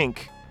a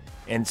sink,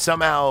 and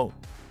somehow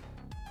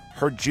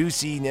her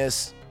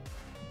juiciness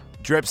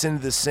drips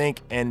into the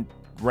sink and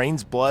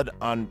rains blood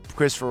on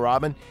Christopher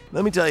Robin.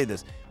 Let me tell you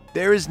this.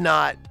 There is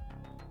not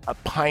a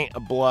pint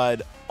of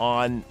blood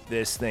on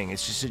this thing.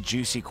 It's just a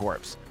juicy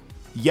corpse.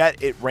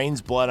 Yet it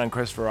rains blood on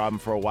Christopher Robin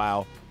for a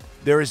while.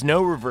 There is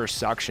no reverse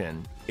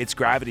suction. It's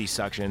gravity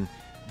suction.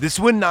 This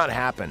would not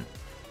happen.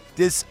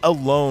 This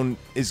alone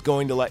is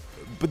going to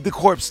but the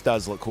corpse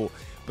does look cool.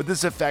 But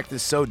this effect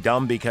is so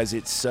dumb because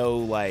it's so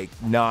like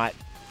not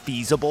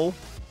feasible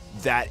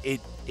that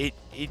it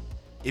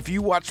if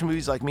you watch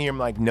movies like me, I'm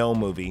like, no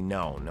movie,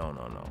 no.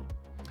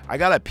 I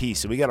gotta pee,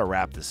 so we gotta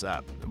wrap this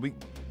up.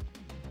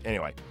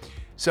 Anyway,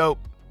 so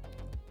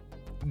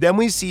then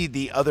we see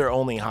the other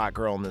only hot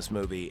girl in this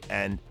movie,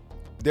 and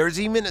there's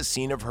even a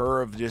scene of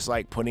her of just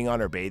like putting on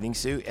her bathing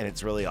suit, and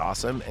it's really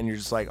awesome. And you're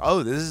just like,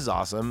 oh, this is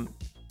awesome.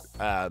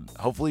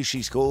 Hopefully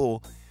she's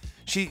cool.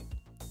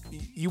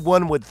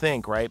 One would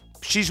think, right?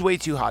 She's way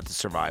too hot to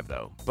survive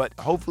though, but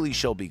hopefully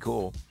she'll be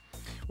cool.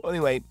 Well,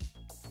 anyway,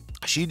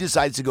 she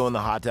decides to go in the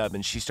hot tub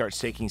and she starts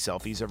taking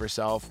selfies of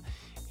herself,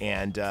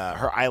 and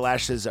her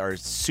eyelashes are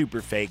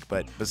super fake,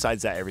 but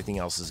besides that, everything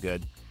else is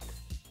good.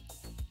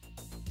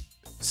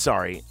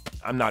 Sorry,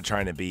 I'm not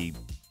trying to be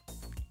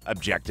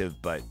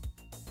objective, but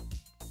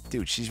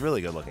dude, she's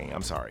really good looking.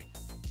 I'm sorry.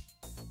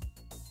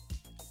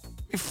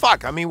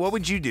 Fuck, I mean, what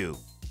would you do?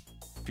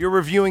 If you're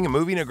reviewing a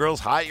movie and a girl's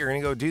hot, you're going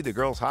to go, dude, the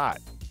girl's hot.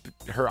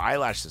 Her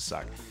eyelashes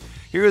suck.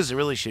 Here's a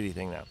really shitty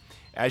thing, though.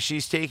 As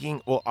she's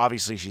taking, well,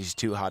 obviously she's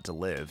too hot to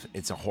live.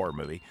 It's a horror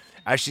movie.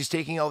 As she's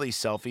taking all these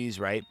selfies,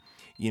 right?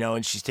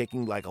 And she's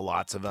taking like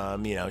lots of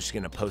them. She's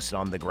going to post it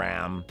on the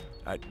gram.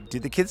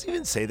 Did the kids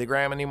even say the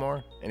gram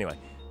anymore? Anyway,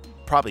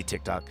 probably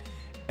TikTok.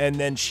 And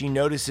then she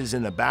notices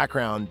in the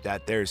background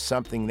that there's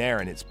something there,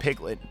 and it's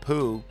Piglet and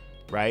Pooh,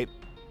 right?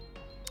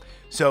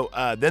 So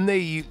then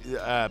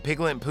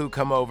Piglet and Pooh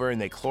come over and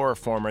they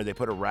chloroform her. They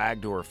put a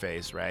rag to her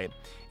face, right?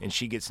 And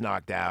she gets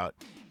knocked out.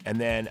 And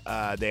then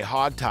they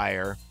hog tie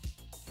her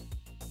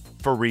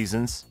for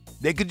reasons.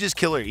 They could just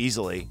kill her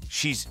easily.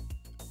 She's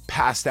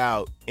passed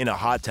out in a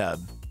hot tub.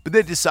 But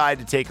they decide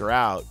to take her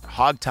out,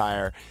 hog tie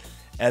her.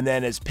 And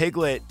then as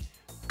Piglet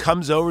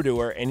comes over to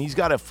her and he's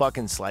got a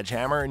fucking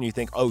sledgehammer, and you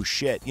think, oh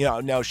shit.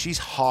 No, she's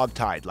hog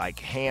tied, like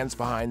hands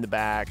behind the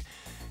back.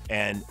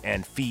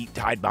 And feet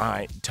tied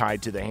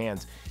to the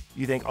hands.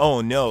 You think,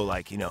 oh no,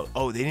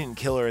 oh, they didn't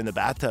kill her in the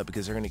bathtub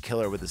because they're going to kill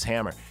her with his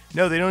hammer.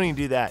 No, they don't even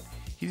do that.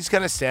 He just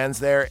kind of stands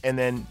there, and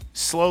then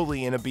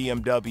slowly in a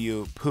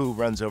BMW, Pooh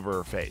runs over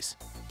her face.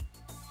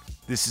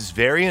 This is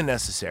very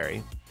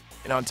unnecessary.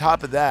 And on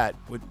top of that,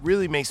 what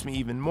really makes me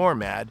even more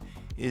mad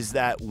is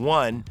that,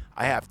 one,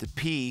 I have to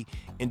pee,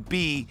 and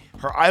B,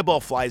 her eyeball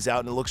flies out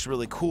and it looks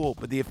really cool,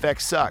 but the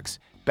effect sucks.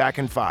 Back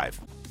in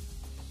 5.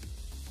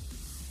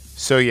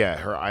 So yeah,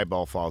 her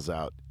eyeball falls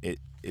out.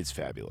 It's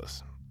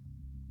fabulous.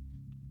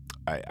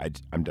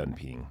 I'm done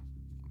peeing.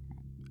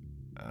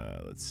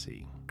 Let's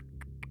see.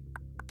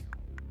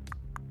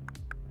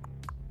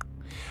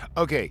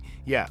 Okay,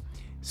 yeah.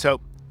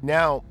 So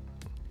now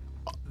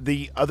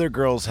the other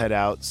girls head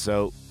out.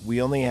 So we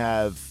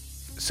have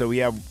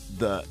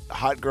the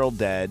hot girl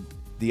dead,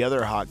 the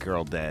other hot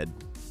girl dead,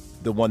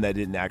 the one that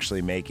didn't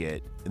actually make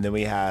it, and then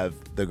we have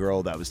the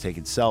girl that was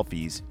taking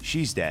selfies.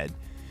 She's dead.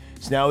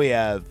 So now we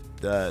have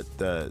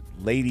the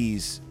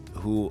ladies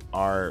who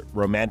are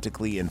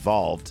romantically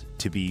involved,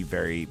 to be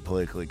very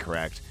politically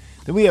correct.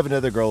 Then we have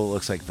another girl that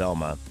looks like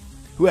Velma,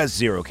 who has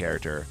zero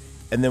character.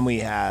 And then we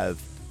have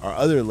our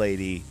other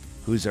lady,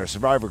 who's our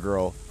survivor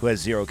girl, who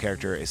has zero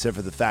character, except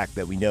for the fact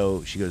that we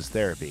know she goes to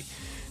therapy.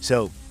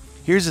 So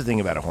here's the thing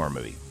about a horror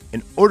movie.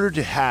 In order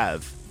to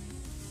have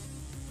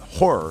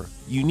horror,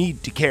 you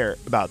need to care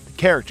about the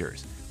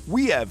characters.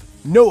 We have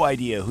no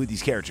idea who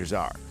these characters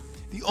are.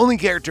 The only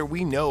character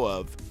we know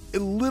of a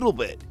little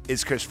bit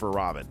is Christopher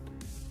Robin,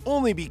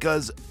 only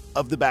because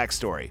of the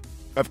backstory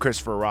of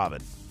Christopher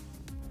Robin.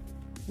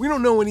 We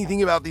don't know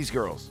anything about these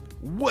girls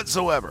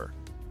whatsoever.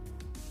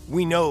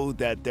 We know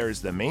that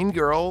there's the main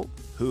girl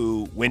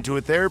who went to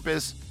a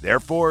therapist,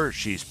 therefore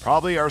she's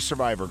probably our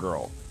survivor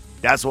girl.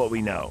 That's what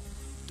we know.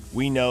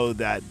 We know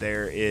that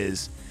there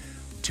is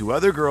 2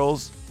 other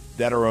girls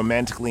that are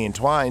romantically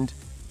entwined,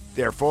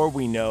 therefore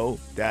we know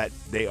that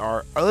they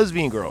are our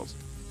lesbian girls.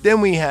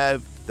 Then we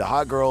have the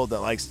hot girl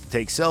that likes to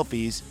take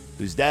selfies,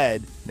 who's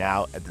dead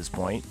now at this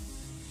point.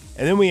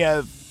 And then we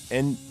have,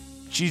 and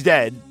she's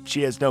dead.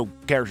 She has no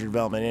character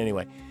development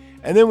anyway.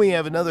 And then we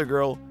have another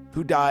girl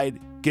who died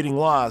getting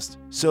lost,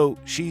 so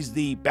she's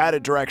the bad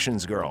at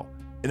directions girl.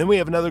 And then we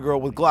have another girl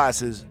with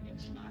glasses,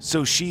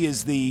 so she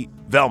is the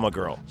Velma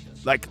girl.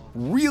 Like,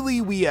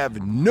 really, we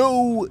have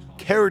no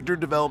character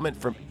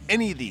development from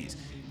any of these.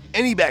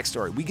 Any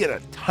backstory. We get a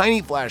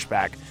tiny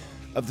flashback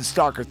of the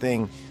stalker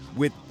thing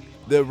with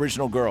the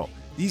original girl.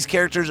 These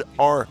characters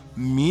are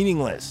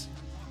meaningless.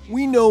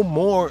 We know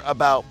more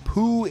about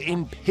Pooh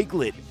and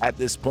Piglet at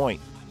this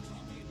point.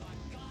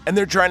 And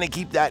they're trying to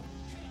keep that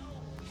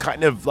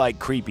kind of like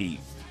creepy.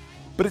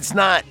 But it's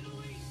not.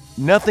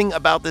 Nothing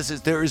about this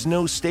is, there is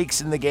no stakes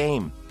in the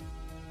game.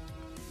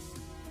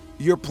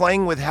 You're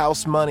playing with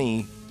house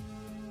money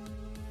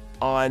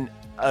on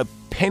a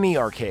penny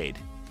arcade.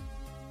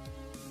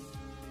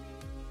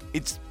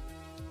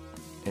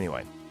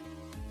 Anyway.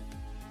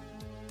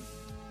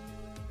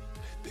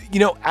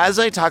 As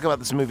I talk about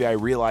this movie, I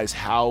realize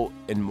how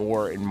and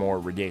more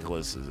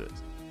ridiculous it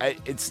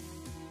is.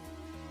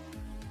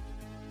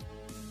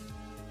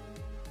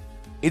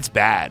 It's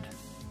bad.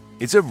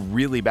 It's a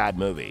really bad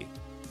movie.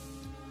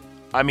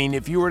 I mean,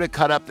 if you were to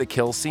cut up the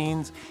kill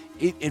scenes,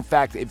 in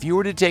fact, if you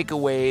were to take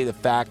away the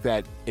fact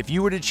that if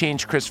you were to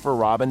change Christopher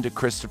Robin to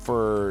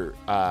Christopher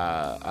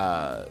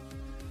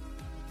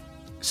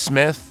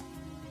Smith,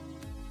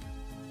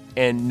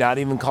 and not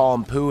even call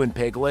him Pooh and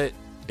Piglet,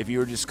 if you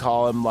were just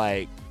call him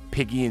like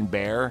Piggy and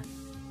Bear,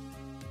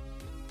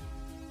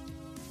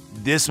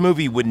 this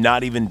movie would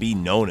not even be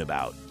known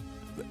about.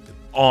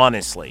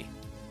 Honestly,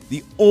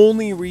 the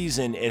only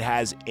reason it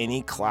has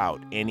any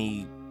clout,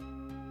 any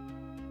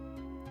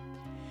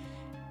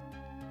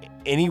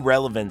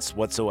relevance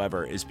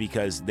whatsoever is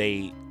because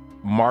they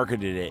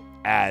marketed it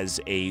as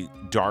a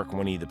dark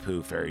Winnie the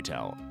Pooh fairy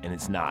tale, and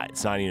it's not.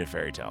 It's not even a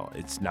fairy tale.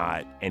 It's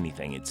not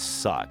anything. It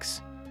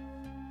sucks.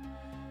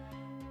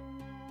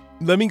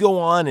 Let me go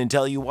on and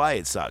tell you why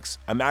it sucks.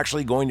 I'm not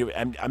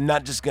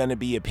just going to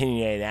be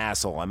opinionated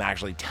asshole. I'm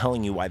actually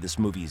telling you why this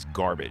movie is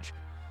garbage.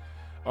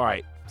 All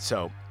right.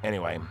 So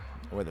anyway,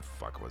 where the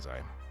fuck was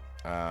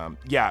I?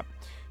 Yeah.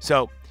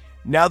 So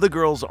now the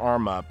girls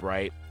arm up,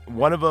 right?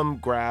 One of them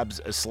grabs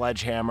a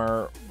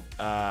sledgehammer,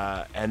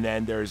 and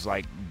then there's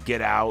like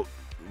 "Get Out"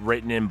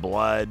 written in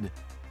blood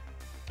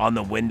on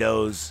the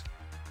windows,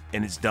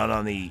 and it's done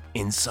on the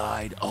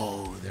inside.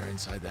 Oh, they're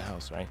inside the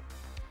house, right?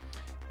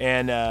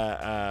 And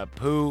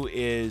Pooh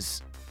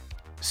is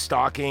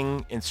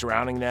stalking and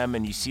surrounding them,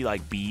 and you see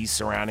like bees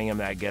surrounding him.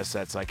 I guess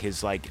that's like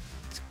his like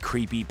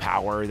creepy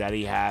power that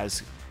he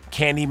has.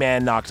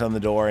 Candyman knocked on the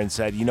door and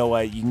said, "You know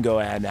what? You can go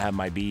ahead and have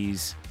my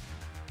bees.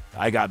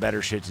 I got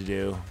better shit to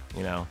do,"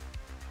 you know.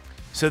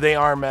 So they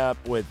arm up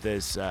with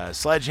this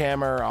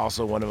sledgehammer.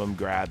 Also, one of them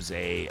grabs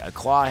a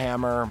claw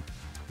hammer.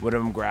 One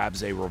of them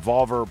grabs a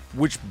revolver,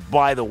 which,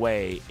 by the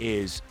way,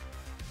 is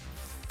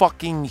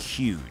fucking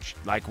huge.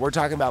 Like, we're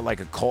talking about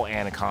like a Colt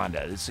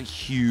Anaconda. It's a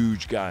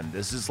huge gun.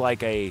 This is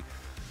like a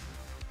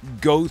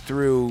go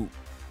through.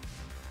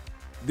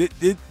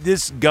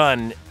 This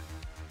gun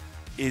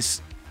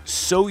is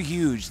so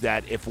huge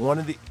that if one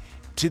of the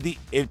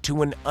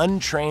to an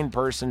untrained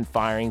person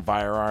firing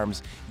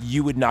firearms,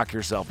 you would knock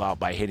yourself out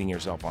by hitting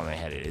yourself on the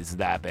head. It is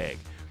that big.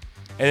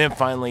 And then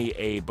finally,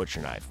 a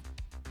butcher knife.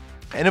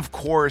 And of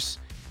course,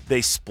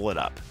 they split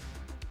up.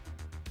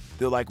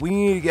 They're like, "We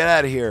need to get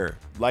out of here,"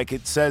 like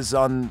it says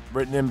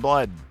written in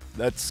blood.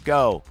 Let's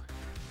go.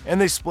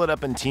 And they split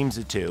up in teams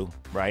of 2,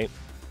 right?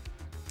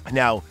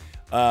 Now,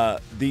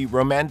 the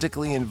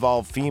romantically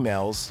involved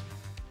females,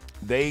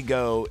 they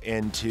go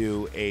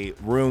into a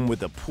room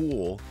with a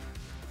pool.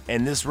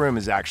 And this room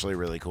is actually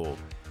really cool.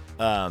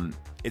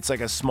 It's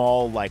like a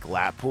small like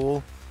lap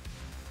pool.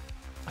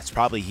 It's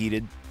probably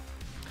heated.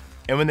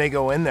 And when they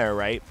go in there,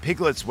 right,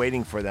 Piglet's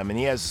waiting for them, and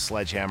he has a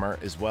sledgehammer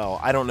as well.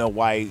 I don't know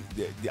why.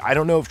 I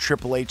don't know if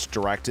Triple H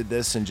directed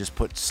this and just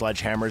put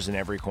sledgehammers in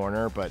every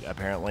corner, but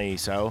apparently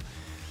so.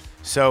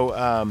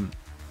 So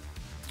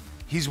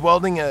he's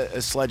welding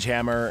a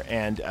sledgehammer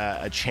and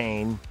a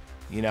chain,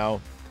 you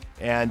know,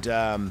 and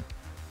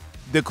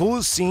the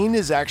coolest scene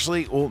is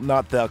actually, well,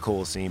 not the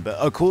coolest scene, but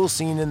a cool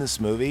scene in this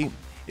movie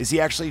is he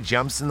actually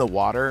jumps in the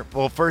water.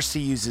 Well, first he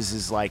uses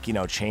his like, you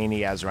know, chain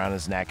he has around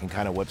his neck and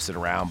kind of whips it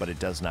around, but it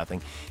does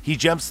nothing. He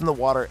jumps in the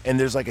water and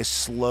there's like a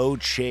slow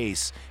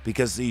chase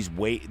because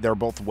they're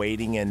both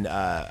wading in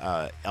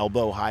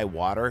elbow high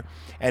water,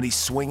 and he's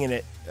swinging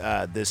it,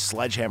 this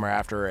sledgehammer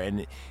after her.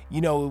 And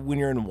you know, when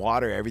you're in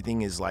water,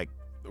 everything is like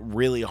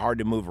really hard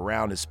to move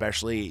around,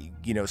 especially,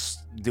 you know,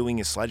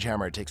 doing a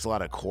sledgehammer. It takes a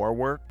lot of core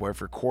work, where if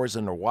your core's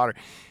underwater.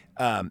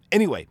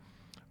 Anyway,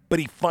 but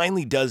he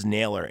finally does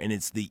nail her, and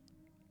it's the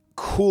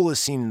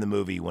coolest scene in the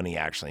movie when he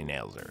actually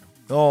nails her.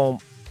 Oh,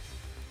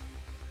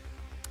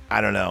 I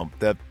don't know.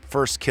 The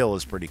first kill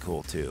is pretty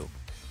cool too.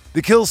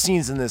 The kill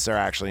scenes in this are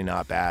actually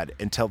not bad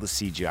until the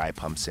CGI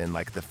pumps in,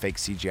 like the fake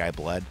CGI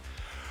blood.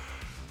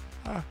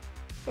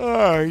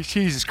 Oh,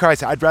 Jesus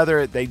Christ. I'd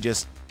rather they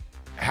just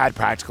had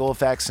practical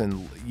effects,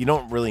 and you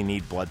don't really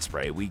need blood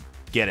spray. We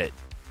get it.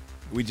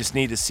 We just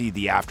need to see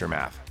the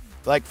aftermath.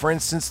 Like, for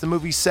instance, the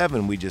movie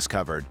 7 we just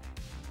covered.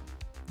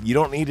 You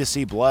don't need to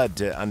see blood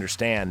to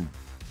understand,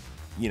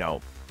 you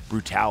know,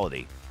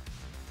 brutality.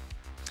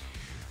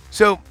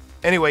 So,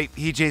 anyway,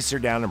 he chases her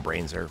down and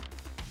brains her.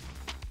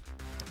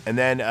 And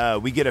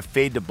then we get a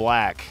fade to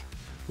black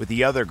with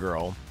the other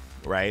girl,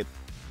 right?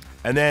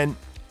 And then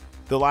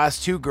the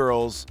last 2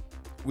 girls,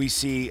 we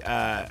see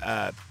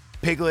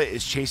Piglet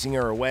is chasing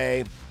her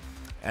away,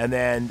 and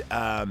then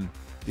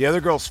the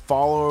other girls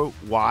follow.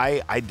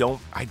 Why? I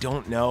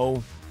don't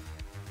know.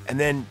 And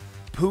then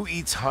Pooh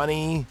eats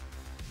honey,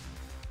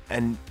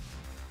 and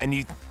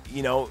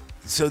you know,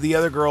 so the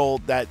other girl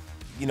that,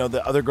 you know,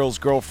 the other girl's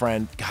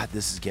girlfriend. God,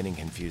 this is getting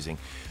confusing.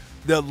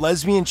 The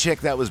lesbian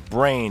chick that was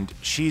brained,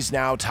 she's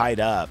now tied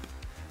up,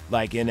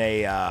 like in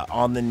a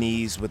on the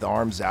knees with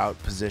arms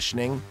out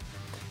positioning,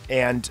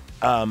 and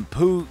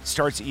Pooh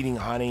starts eating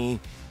honey.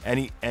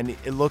 And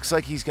it looks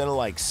like he's gonna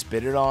like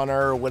spit it on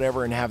her or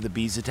whatever and have the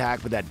bees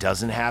attack, but that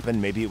doesn't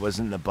happen. Maybe it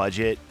wasn't in the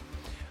budget.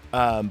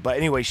 But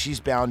anyway, she's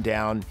bound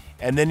down,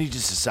 and then he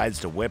just decides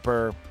to whip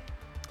her.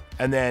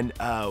 And then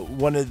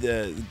one of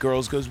the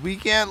girls goes, "We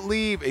can't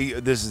leave."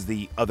 This is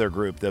the other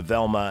group, the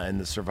Velma and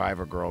the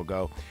Survivor girl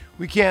go,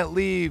 "We can't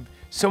leave.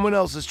 Someone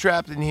else is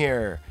trapped in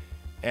here."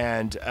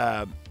 And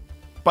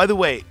by the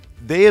way,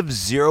 they have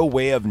zero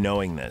way of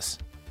knowing this,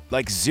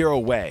 like zero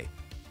way.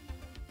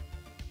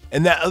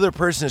 And that other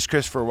person is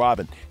Christopher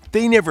Robin.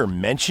 They never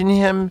mention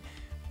him.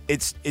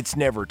 It's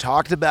never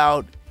talked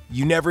about.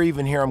 You never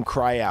even hear him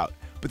cry out.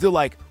 But they're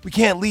like, we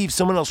can't leave.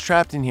 Someone else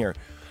trapped in here.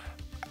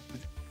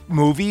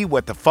 Movie?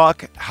 What the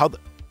fuck?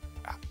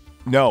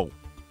 No.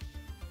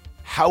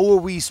 How are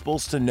we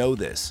supposed to know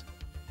this?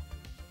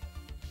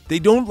 They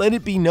don't let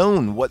it be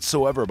known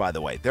whatsoever, by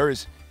the way. There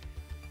is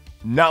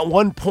not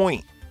one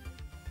point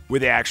where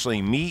they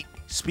actually meet,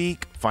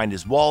 speak, find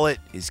his wallet,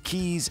 his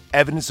keys,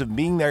 evidence of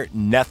being there,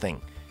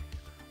 nothing.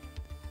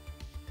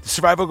 The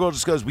survival girl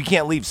just goes, we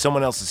can't leave,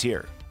 someone else is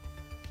here.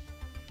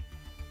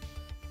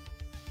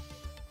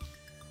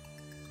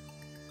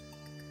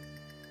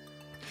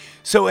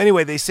 So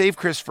anyway, they save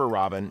Christopher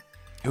Robin,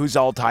 who's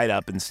all tied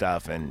up and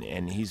stuff,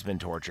 and he's been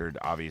tortured,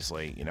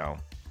 obviously, you know.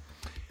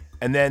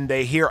 And then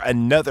they hear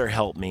another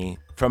help me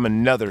from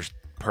another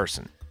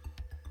person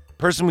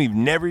we've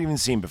never even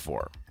seen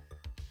before.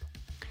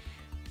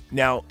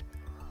 Now,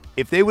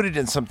 if they would have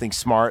done something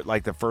smart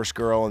like the first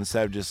girl,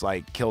 instead of just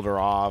like killed her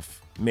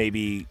off,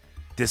 maybe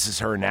this is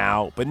her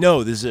now. But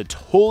no, this is a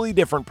totally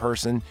different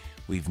person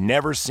we've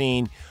never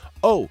seen.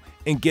 Oh,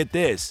 and get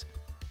this.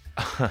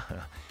 All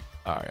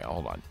right,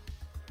 hold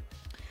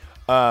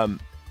on.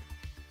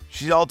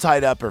 She's all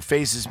tied up. Her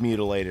face is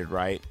mutilated,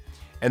 right?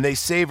 And they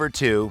save her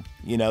too.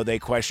 You know, they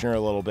question her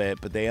a little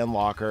bit, but they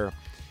unlock her.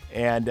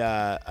 And,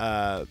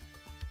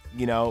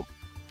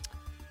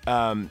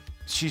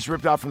 she's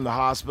ripped off from the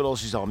hospital.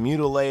 She's all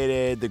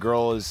mutilated. The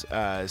girl is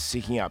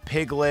seeking out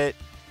Piglet.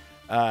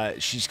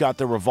 She's got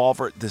the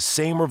revolver, the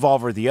same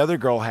revolver the other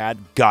girl had.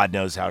 God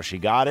knows how she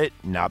got it.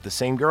 Not the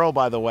same girl,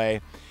 by the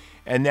way.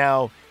 And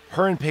now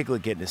her and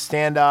Piglet get in a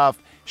standoff.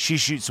 She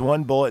shoots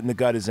one bullet and the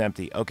gun is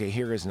empty. Okay,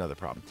 here is another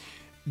problem.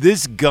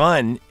 This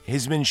gun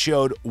has been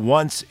showed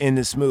once in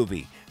this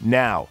movie.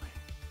 Now,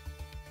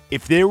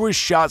 if there was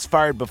shots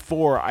fired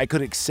before, I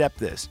could accept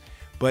this.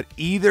 But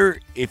either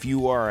if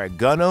you are a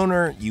gun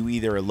owner, you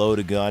either load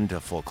a gun to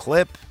full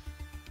clip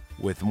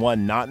with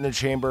one not in the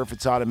chamber if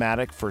it's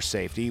automatic for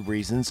safety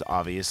reasons,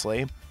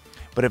 obviously.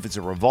 But if it's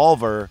a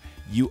revolver,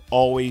 you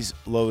always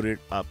load it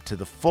up to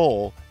the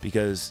full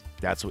because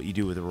that's what you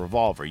do with a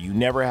revolver. You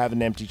never have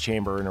an empty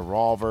chamber in a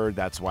revolver.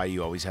 That's why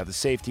you always have the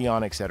safety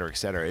on, et cetera, et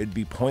cetera. It'd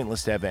be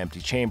pointless to have an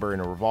empty chamber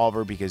in a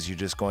revolver because you're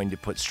just going to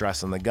put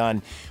stress on the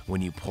gun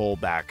when you pull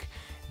back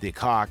the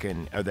cock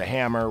or the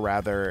hammer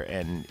rather,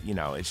 and you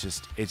know, it's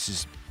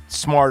just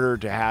smarter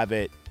to have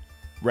it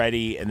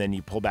ready and then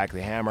you pull back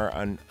the hammer.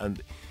 On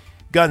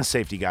gun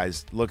safety,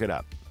 guys, look it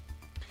up.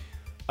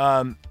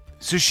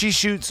 So she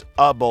shoots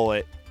a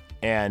bullet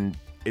and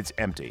it's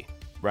empty,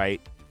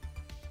 right?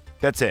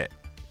 That's it.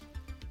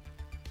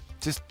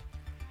 Just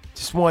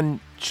one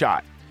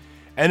shot.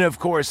 And of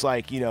course,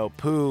 like, you know,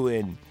 Pooh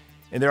and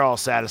they're all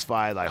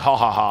satisfied, like, ha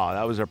ha ha,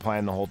 that was their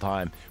plan the whole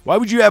time. Why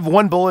would you have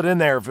one bullet in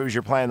there if it was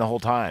your plan the whole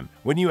time?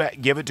 Wouldn't you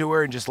give it to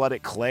her and just let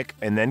it click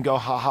and then go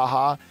ha ha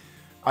ha?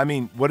 I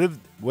mean, what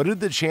are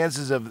the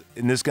chances of,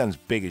 and this gun's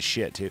big as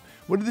shit too,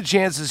 what are the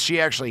chances she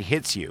actually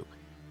hits you?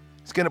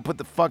 It's going to put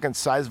the fucking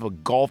size of a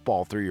golf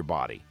ball through your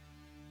body.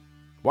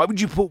 Why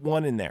would you put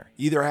one in there?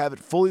 Either have it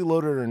fully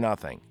loaded or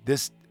nothing.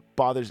 This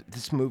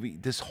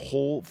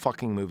whole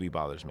fucking movie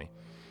bothers me.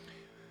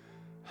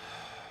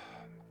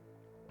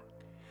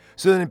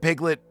 So then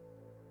Piglet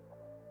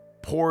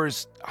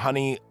pours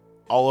honey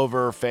all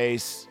over her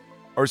face.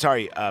 Or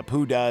sorry,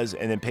 Pooh does,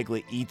 and then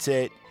Piglet eats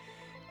it.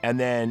 And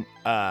then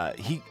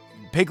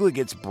Piglet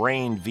gets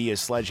brained via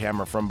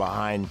sledgehammer from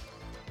behind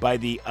by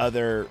the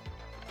other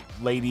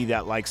lady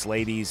that likes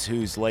ladies,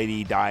 whose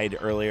lady died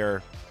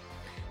earlier.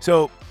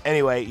 So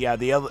anyway, yeah,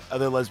 the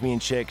other lesbian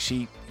chick,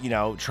 she, you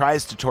know,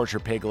 tries to torture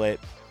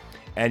Piglet,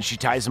 and she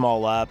ties them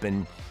all up,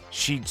 and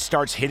she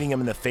starts hitting him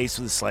in the face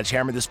with a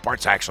sledgehammer. This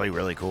part's actually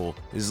really cool.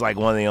 This is like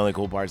one of the only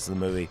cool parts of the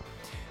movie.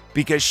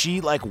 Because she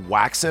like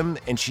whacks him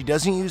and she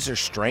doesn't use her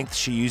strength.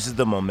 She uses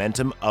the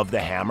momentum of the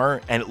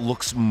hammer, and it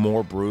looks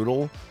more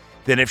brutal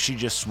than if she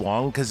just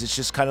swung, because it's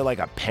just kind of like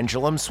a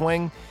pendulum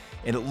swing,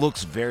 and it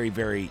looks very,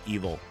 very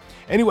evil.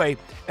 Anyway,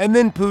 and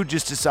then Pooh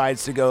just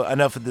decides to go,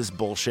 enough of this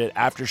bullshit,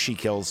 after she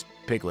kills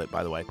Piglet,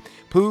 by the way.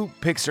 Pooh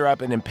picks her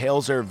up and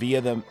impales her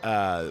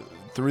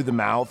through the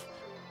mouth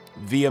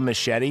via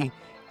machete.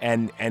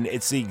 And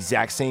it's the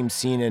exact same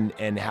scene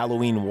in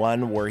Halloween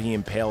 1 where he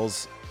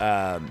impales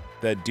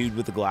the dude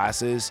with the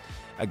glasses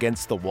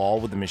against the wall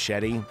with the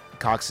machete,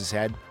 cocks his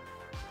head.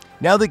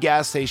 Now the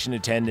gas station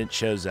attendant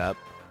shows up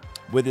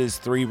with his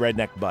 3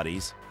 redneck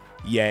buddies.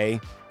 Yay.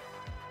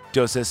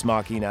 Dos Ex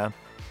Machina.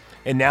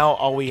 And now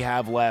all we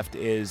have left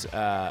is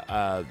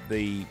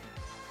the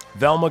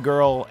Velma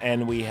girl,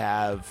 and we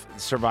have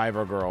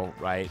Survivor girl,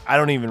 right? I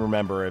don't even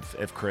remember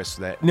if Chris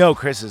that. No,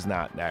 Chris is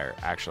not there,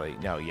 actually.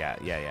 No,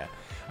 yeah.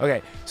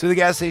 Okay, so the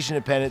gas station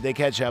attendant, they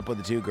catch up with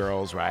the 2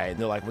 girls, right? And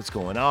they're like, what's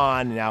going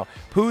on? And now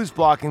Pooh's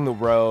blocking the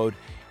road,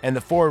 and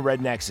the 4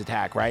 rednecks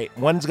attack, right?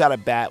 One's got a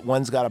bat,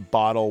 one's got a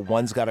bottle,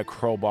 one's got a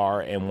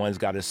crowbar, and one's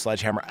got a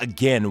sledgehammer.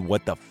 Again,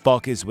 what the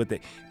fuck is with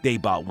it? They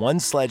bought one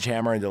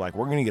sledgehammer, and they're like,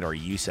 we're going to get our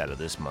use out of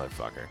this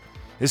motherfucker.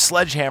 This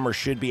sledgehammer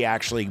should be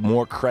actually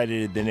more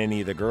credited than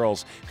any of the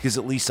girls, because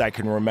at least I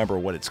can remember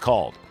what it's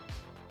called.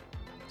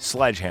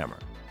 sledgehammer.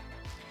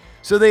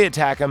 So they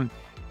attack him,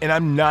 and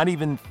I'm not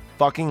even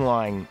fucking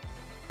lying.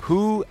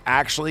 Pooh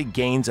actually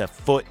gains a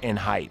foot in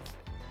height.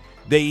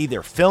 They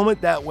either film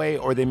it that way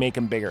or they make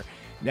him bigger.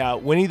 Now,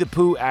 Winnie the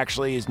Pooh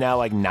actually is now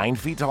like 9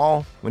 feet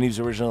tall when he was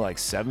originally like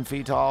 7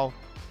 feet tall.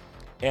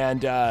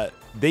 And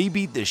they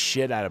beat the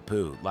shit out of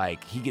Pooh.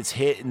 Like, he gets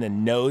hit in the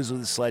nose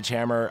with a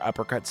sledgehammer,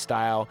 uppercut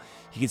style.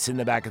 He gets hit in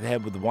the back of the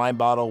head with a wine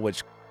bottle,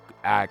 which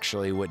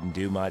actually wouldn't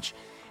do much.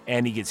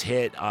 And he gets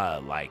hit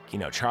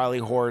Charlie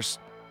Horse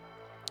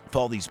with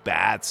all these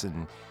bats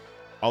and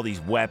all these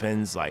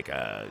weapons, like,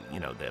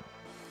 the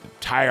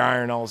tire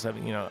iron, all stuff,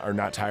 or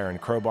not tire iron,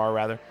 crowbar,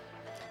 rather.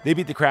 They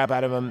beat the crap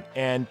out of him,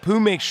 and Pooh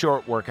makes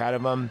short work out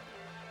of him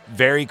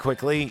very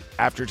quickly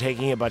after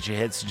taking a bunch of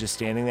hits, just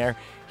standing there.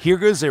 Here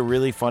goes a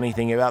really funny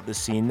thing about the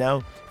scene,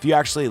 though. If you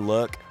actually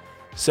look,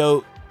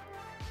 so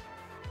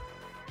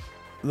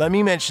let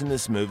me mention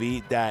this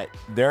movie that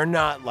they're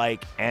not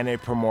like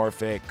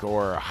anthropomorphic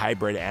or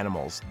hybrid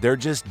animals. They're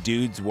just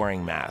dudes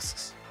wearing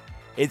masks.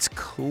 It's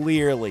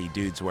clearly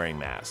dudes wearing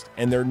masks,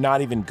 and they're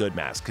not even good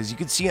masks because you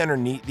can see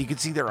underneath, you can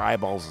see their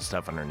eyeballs and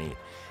stuff underneath.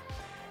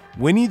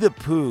 Winnie the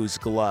Pooh's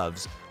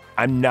gloves,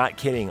 I'm not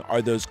kidding,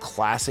 are those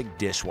classic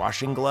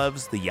dishwashing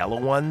gloves, the yellow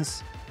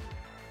ones.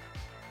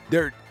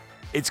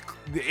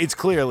 It's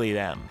clearly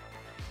them.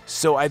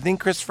 So I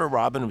think Christopher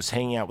Robin was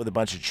hanging out with a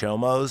bunch of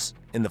chomos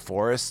in the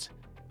forest,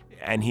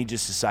 and he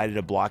just decided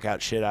to block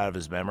out shit out of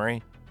his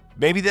memory.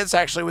 Maybe that's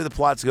actually where the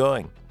plot's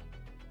going.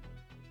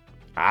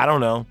 I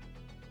don't know.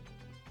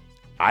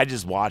 I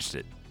just watched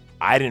it.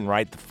 I didn't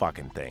write the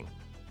fucking thing.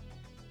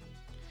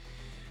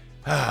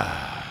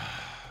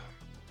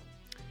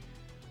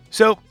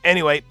 So,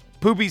 anyway,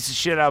 Pooh beats the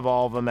shit out of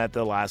all of them at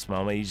the last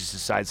moment. He just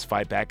decides to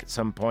fight back at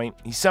some point.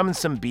 He summons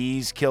some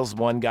bees, kills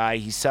one guy.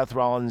 He Seth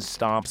Rollins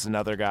stomps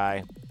another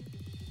guy.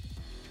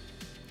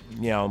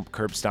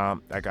 Curb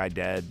stomp. That guy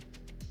dead.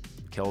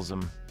 Kills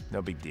him.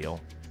 No big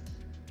deal.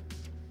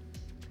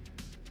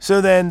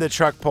 So then the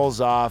truck pulls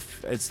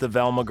off. It's the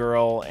Velma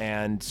girl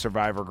and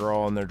Survivor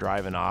girl, and they're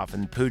driving off.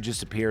 And Pooh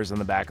just appears on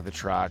the back of the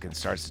truck and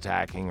starts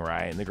attacking,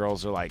 right? And the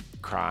girls are like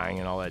crying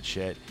and all that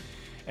shit.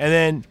 And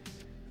then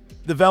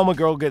the Velma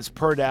girl gets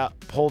pulled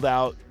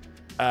out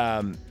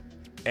by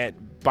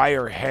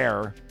her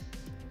hair,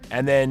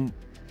 and then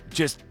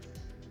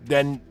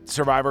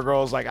Survivor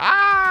girl's like,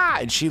 ah!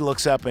 And she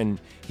looks up, and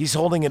he's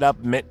holding it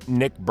up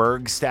Nick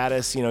Berg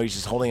status. He's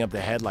just holding up the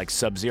head like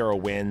Sub-Zero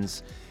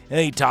wins. And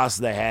then he tosses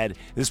the head.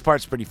 This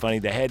part's pretty funny.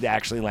 The head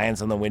actually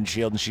lands on the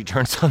windshield, and she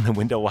turns on the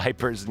window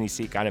wipers, and you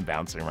see it kind of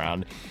bouncing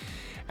around.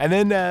 And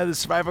then the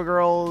Survivor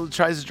girl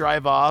tries to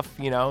drive off,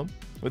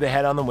 with a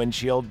head on the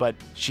windshield, but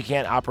she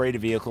can't operate a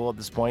vehicle at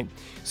this point.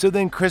 So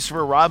then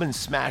Christopher Robin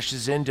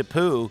smashes into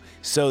Pooh,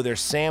 so they're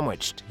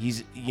sandwiched.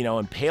 He's,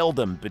 impaled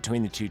them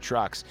between the two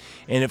trucks.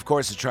 And of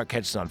course, the truck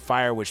catches on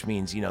fire, which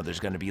means, there's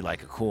going to be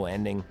like a cool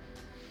ending.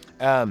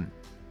 But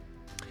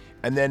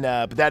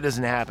that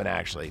doesn't happen,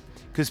 actually,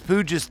 because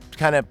Pooh just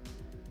kind of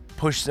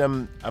pushed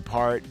them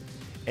apart,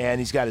 and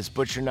he's got his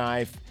butcher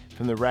knife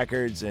from the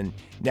records, and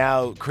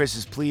now Chris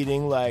is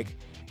pleading, like,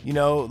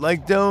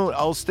 don't,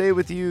 I'll stay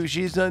with you.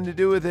 She's nothing to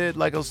do with it.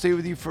 Like, I'll stay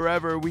with you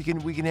forever. We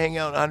can hang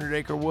out in 100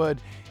 Acre Wood.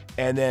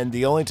 And then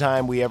the only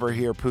time we ever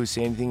hear Pooh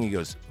say anything, he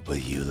goes,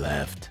 but you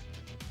left.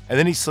 And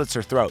then he slits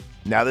her throat.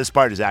 Now, this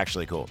part is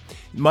actually cool.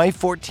 My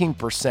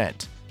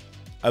 14%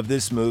 of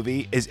this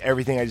movie is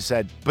everything I just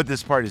said, but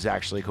this part is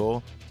actually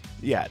cool.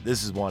 Yeah,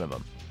 this is one of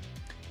them.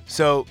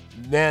 So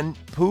then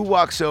Pooh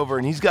walks over,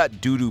 and he's got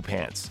doo-doo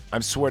pants. I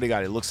swear to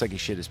God, it looks like he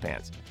shit his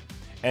pants.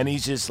 And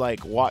he's just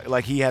like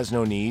he has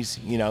no knees,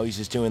 he's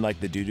just doing like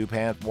the doo-doo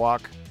pant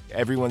walk.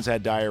 Everyone's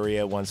had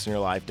diarrhea once in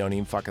your life. Don't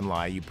even fucking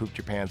lie. You pooped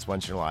your pants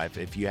once in your life.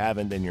 If you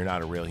haven't, then you're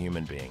not a real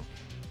human being.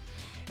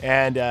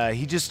 And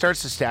he just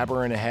starts to stab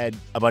her in the head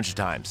a bunch of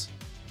times.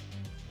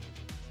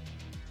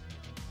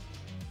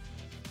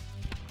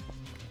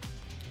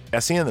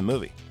 That's the end of the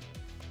movie.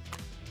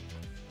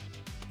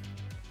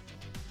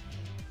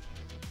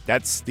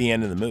 That's the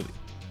end of the movie.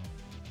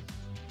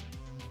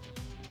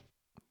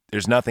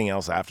 There's nothing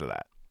else after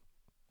that.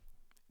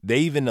 They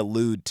even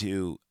allude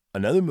to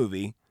another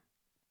movie.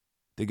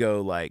 They go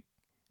like,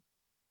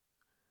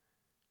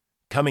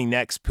 coming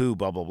next, Pooh,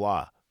 blah, blah,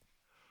 blah.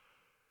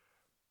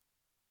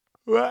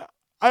 Well,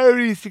 I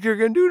don't even think they're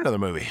going to do another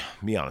movie,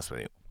 to be honest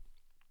with you.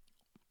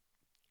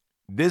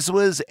 This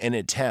was an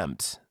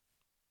attempt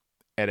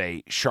at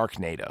a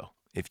Sharknado,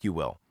 if you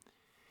will.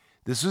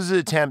 This was an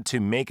attempt to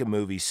make a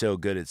movie so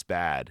good it's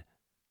bad.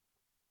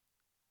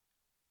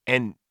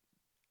 And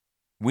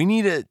we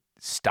need to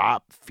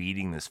stop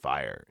feeding this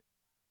fire.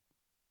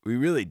 We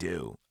really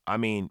do. I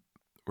mean,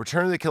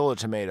 Return of the Killer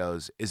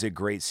Tomatoes is a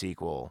great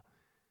sequel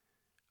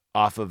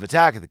off of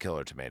Attack of the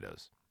Killer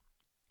Tomatoes.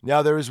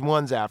 Now, there was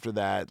ones after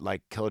that,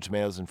 like Killer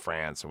Tomatoes in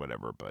France or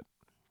whatever, but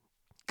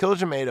Killer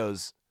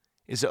Tomatoes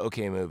is an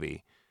okay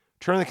movie.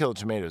 Return of the Killer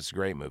Tomatoes is a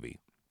great movie.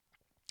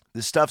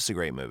 The Stuff's a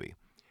great movie.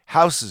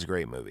 House is a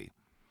great movie.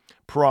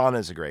 Piranha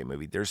is a great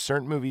movie. There's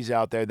certain movies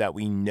out there that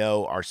we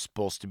know are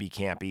supposed to be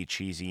campy,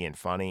 cheesy, and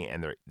funny,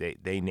 and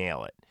they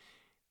nail it.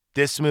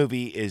 This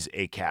movie is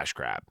a cash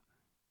grab.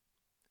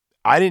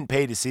 I didn't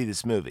pay to see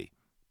this movie.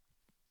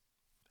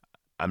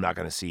 I'm not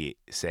going to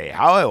say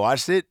how I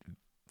watched it,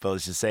 but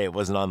let's just say it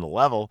wasn't on the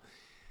level.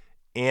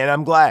 And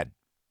I'm glad,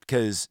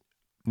 because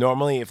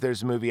normally if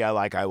there's a movie I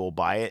like, I will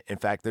buy it. In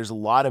fact, there's a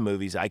lot of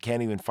movies I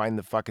can't even find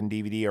the fucking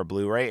DVD or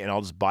Blu-ray, and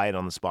I'll just buy it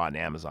on the spot on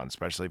Amazon,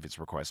 especially if it's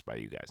requested by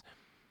you guys.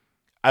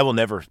 I will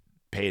never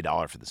pay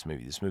 $1 for this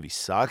movie. This movie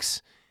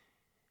sucks.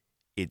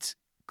 It's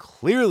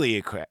clearly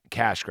a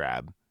cash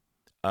grab.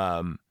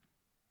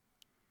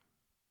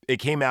 It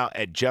came out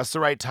at just the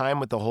right time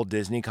with the whole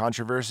Disney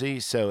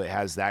controversy, so it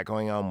has that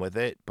going on with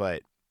it.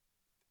 But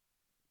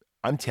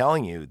I'm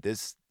telling you,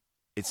 it's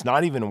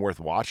not even worth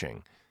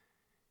watching.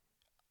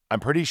 I'm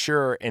pretty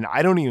sure, and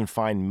I don't even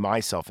find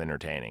myself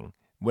entertaining.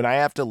 When I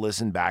have to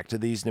listen back to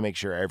these to make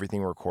sure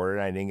everything recorded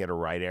and I didn't get a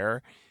right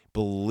error,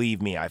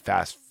 believe me, I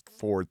fast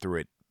forward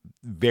through it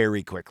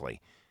very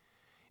quickly.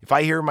 If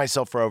I hear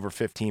myself for over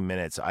 15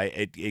 minutes,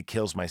 it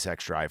kills my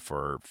sex drive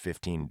for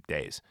 15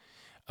 days.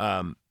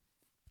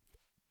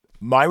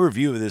 My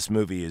review of this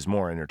movie is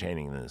more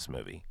entertaining than this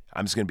movie.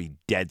 I'm just going to be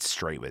dead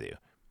straight with you.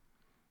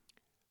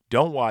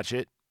 Don't watch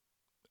it.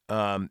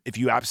 If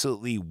you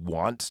absolutely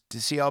want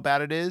to see how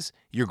bad it is,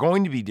 you're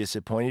going to be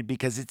disappointed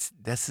because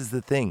this is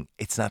the thing.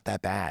 It's not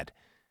that bad.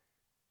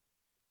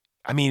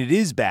 I mean, it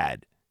is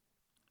bad,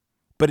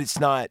 but it's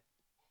not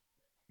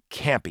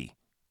campy.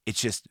 It's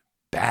just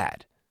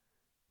bad.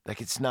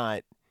 Like, it's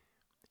not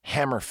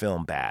Hammer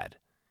film bad.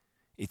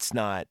 It's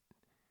not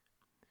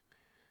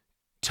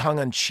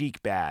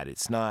tongue-in-cheek bad.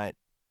 It's not,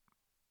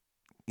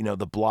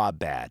 The Blob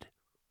bad.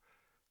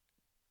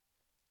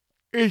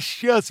 It's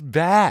just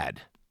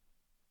bad.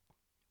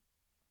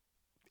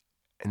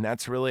 And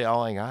that's really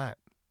all I got.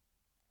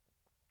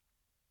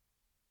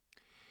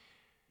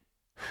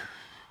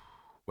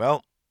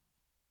 Well,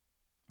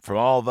 from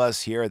all of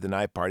us here at the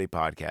Night Party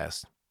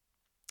Podcast,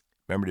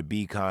 remember to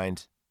be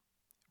kind,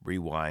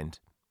 rewind.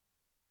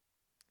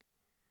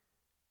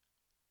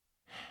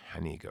 I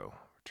need to go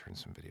return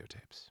some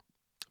videotapes.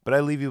 But I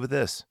leave you with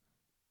this.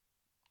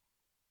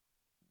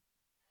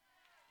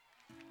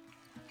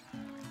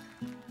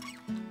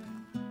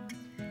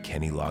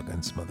 Kenny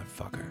Loggins,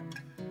 motherfucker.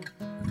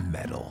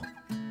 Metal.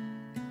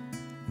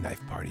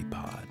 Knife Party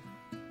Pod.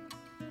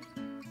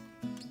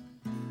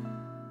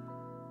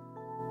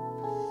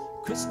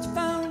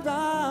 Christopher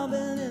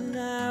Robin and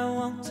I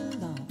walked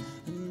along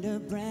under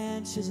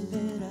branches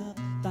lit up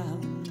by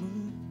the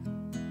moon,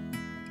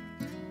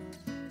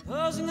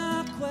 posing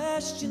our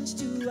questions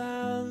to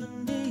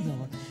Ireland, New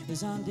York,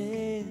 as our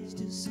days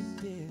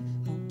disappear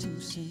on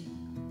too soon.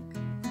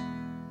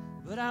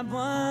 But I've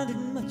wandered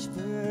much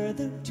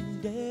further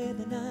today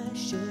than I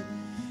should,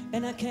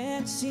 and I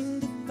can't seem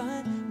to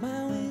find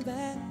my way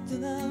back to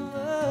the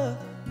world.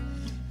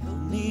 Help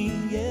me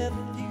if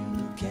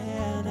you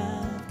can,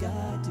 I've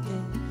got to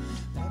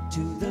get back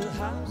to the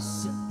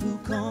house at Blue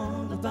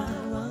Corner by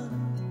one.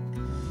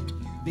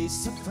 You'd be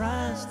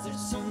surprised, there's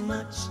so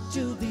much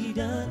to be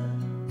done.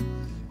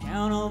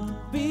 Count all the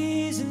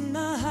bees in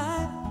the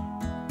hive,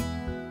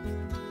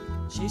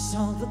 chase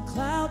all the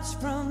clouds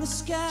from the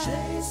sky,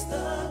 chase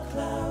the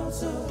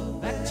clouds away.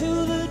 Back to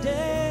the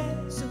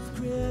days of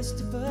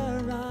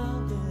Christopher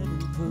Robin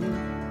and Pooh.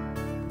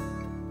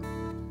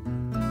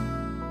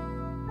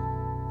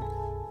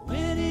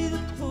 Winnie the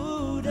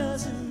Pooh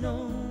doesn't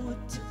know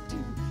what to do,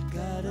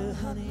 got a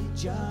honey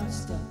jar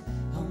stuck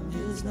on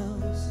his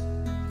nose.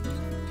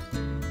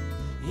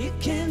 He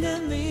came to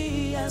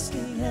me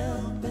asking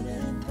help and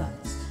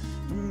advice.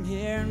 From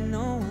here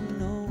no one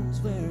knows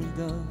where he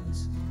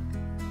goes.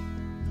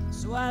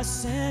 So I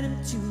sent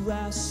him to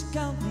ask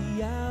out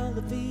the owl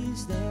if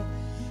he's there,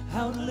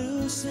 out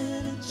loose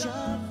in a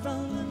jar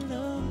from the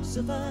nose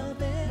of a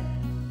bear.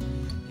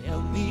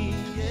 Help me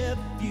if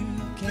you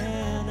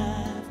can,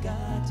 I've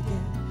got to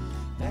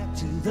get back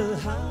to the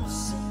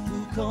house in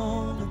Blue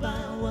Corner by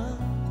one.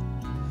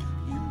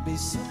 You'd be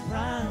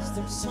surprised,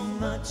 there's so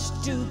much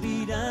to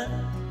be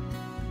done.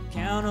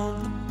 Count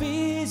on the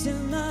bees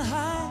in the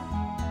hive,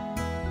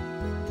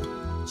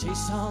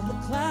 chase all the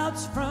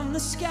clouds from the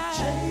sky,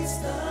 chase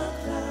the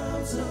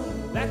clouds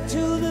away. Back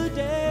to the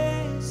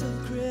days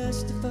of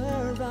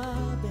Christopher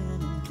Robin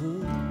and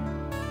Pooh.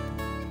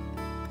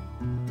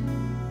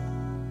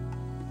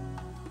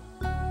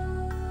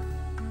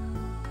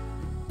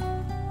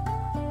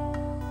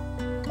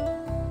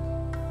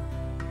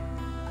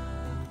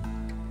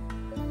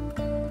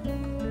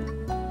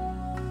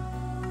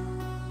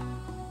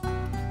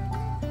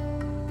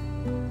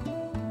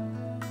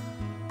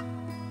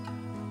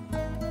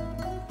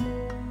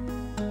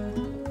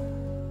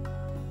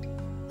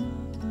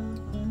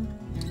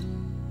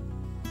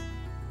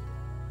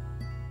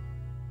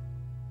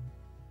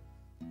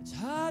 It's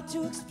hard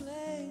to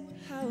explain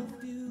how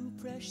a few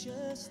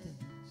precious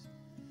things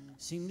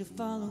seem to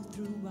follow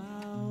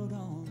throughout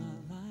all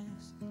our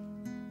lives.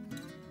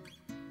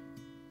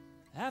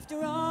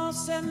 After all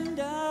said and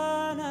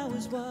done, I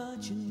was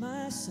watching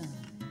my son,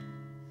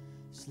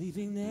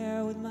 sleeping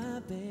there with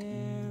my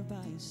bear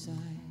by his side.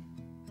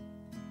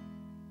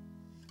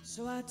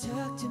 So I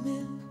tucked him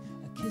in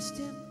I kissed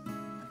him,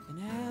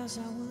 and as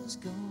I was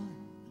gone,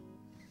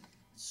 I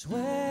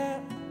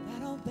swear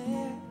that old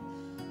bear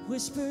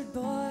whispered,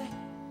 boy,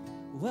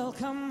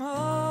 welcome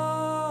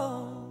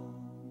home.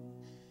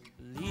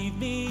 Leave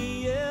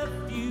me if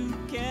you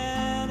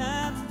can,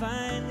 and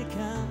finally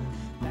come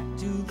back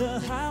to the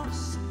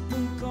house,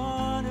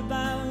 corner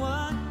by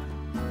one.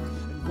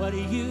 And what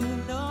do you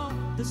know,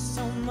 there's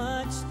so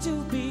much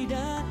to be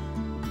done.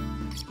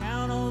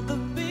 Count all the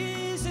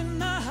bees in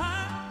the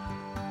hive,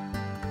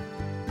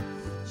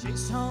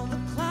 chase all the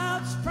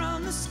clouds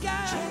from the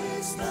sky,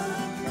 chase the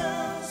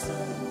clouds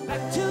away.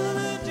 Back to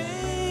the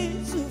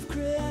days of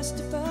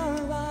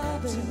Christopher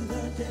Robin,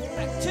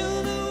 back to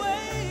the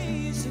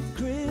ways of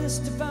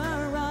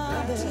Christopher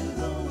Robin,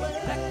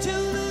 back to